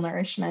only soul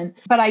nourishment.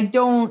 But I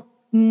don't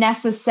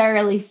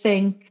necessarily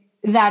think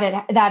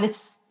that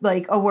it's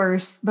like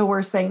the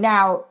worst thing.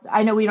 Now,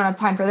 I know we don't have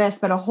time for this,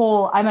 but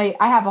I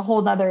have a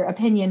whole nother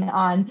opinion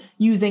on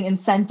using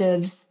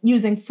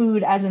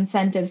food as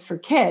incentives for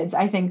kids.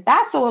 I think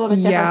that's a little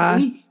bit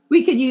different. Yeah.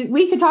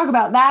 We could talk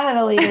about that at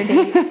a later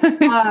date,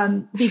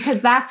 because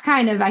that's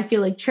kind of, I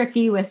feel like,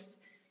 tricky with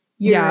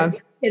your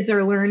kids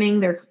are learning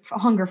their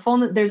hunger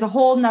fullness. There's a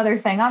whole nother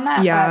thing on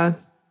that. Yeah,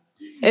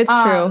 it's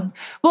true.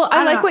 Well,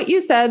 I like what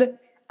you said.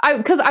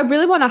 Because I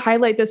really want to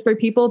highlight this for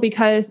people,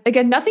 because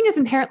again, nothing is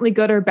inherently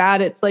good or bad.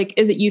 It's like,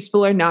 is it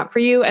useful or not for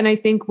you? And I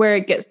think where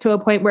it gets to a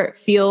point where it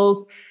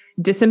feels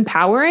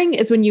disempowering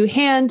is when you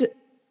hand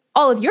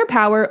all of your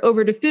power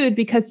over to food,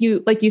 because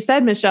you, like you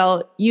said,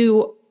 Michelle,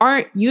 you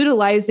aren't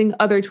utilizing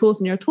other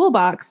tools in your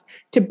toolbox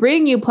to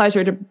bring you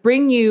pleasure, to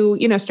bring you,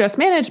 stress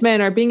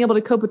management or being able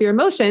to cope with your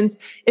emotions.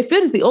 If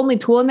food is the only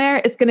tool in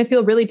there, it's going to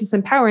feel really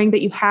disempowering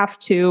that you have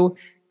to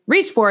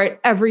reach for it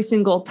every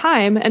single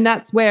time. And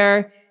that's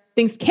where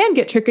things can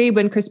get tricky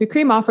when Krispy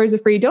Kreme offers a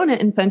free donut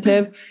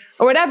incentive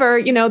or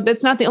whatever.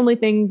 That's not the only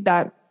thing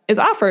that is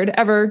offered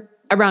ever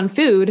around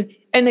food.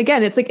 And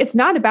again, it's like, it's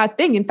not a bad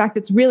thing. In fact,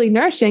 it's really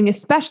nourishing,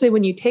 especially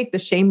when you take the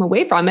shame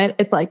away from it.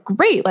 It's like,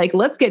 great, like,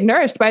 let's get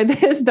nourished by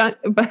this by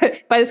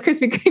this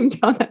Krispy Kreme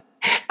donut.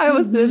 I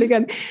almost did it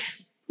again.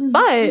 Mm-hmm.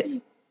 But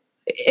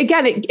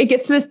again, it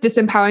gets to this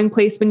disempowering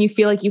place when you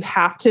feel like you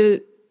have to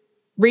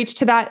reach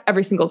to that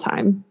every single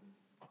time.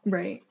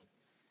 Right.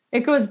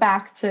 It goes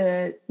back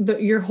to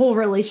your whole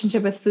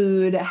relationship with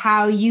food,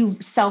 how you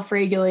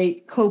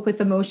self-regulate, cope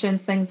with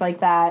emotions, things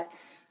like that.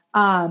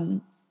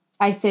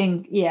 I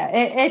think,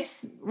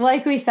 it's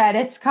like we said,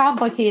 it's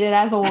complicated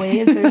as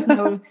always.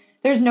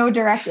 There's no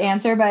direct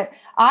answer, but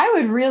I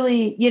would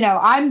really,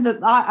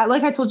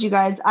 like I told you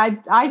guys,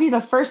 I'd be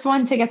the first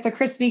one to get the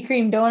Krispy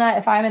Kreme donut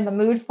if I'm in the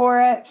mood for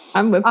it.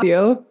 I'm with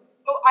you.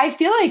 I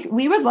feel like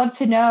we would love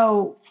to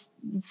know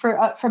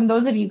from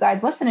those of you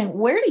guys listening,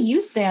 where do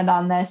you stand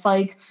on this?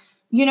 Like,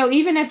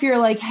 even if you're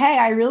like, hey,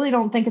 I really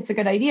don't think it's a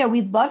good idea,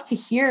 we'd love to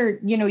hear,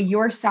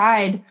 your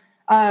side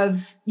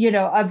of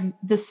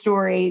the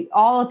story.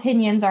 All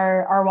opinions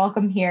are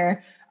welcome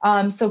here.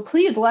 So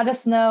please let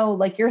us know,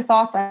 like, your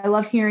thoughts. I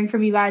love hearing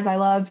from you guys. I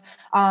love,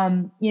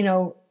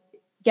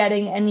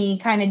 getting any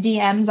kind of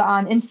DMs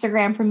on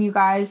Instagram from you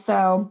guys.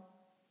 So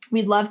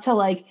we'd love to,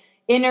 like,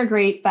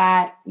 integrate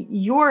that,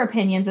 your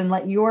opinions, and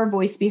let your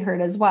voice be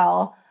heard as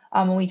well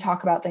when we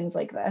talk about things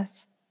like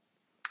this.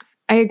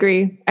 I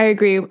agree.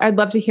 I'd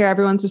love to hear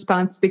everyone's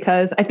response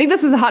because I think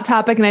this is a hot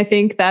topic and I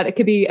think that it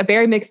could be a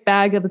very mixed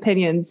bag of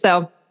opinions.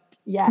 So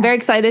yes. I'm very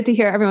excited to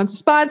hear everyone's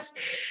response.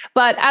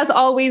 But as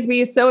always,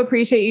 we so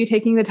appreciate you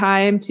taking the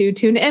time to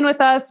tune in with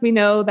us. We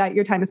know that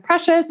your time is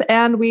precious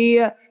and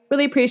we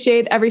really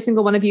appreciate every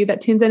single one of you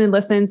that tunes in and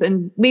listens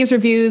and leaves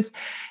reviews.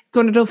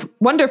 It's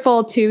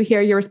wonderful to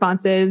hear your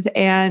responses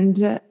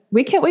and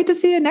we can't wait to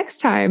see you next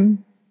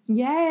time.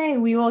 Yay.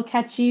 We will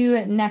catch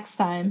you next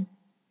time.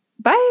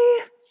 Bye.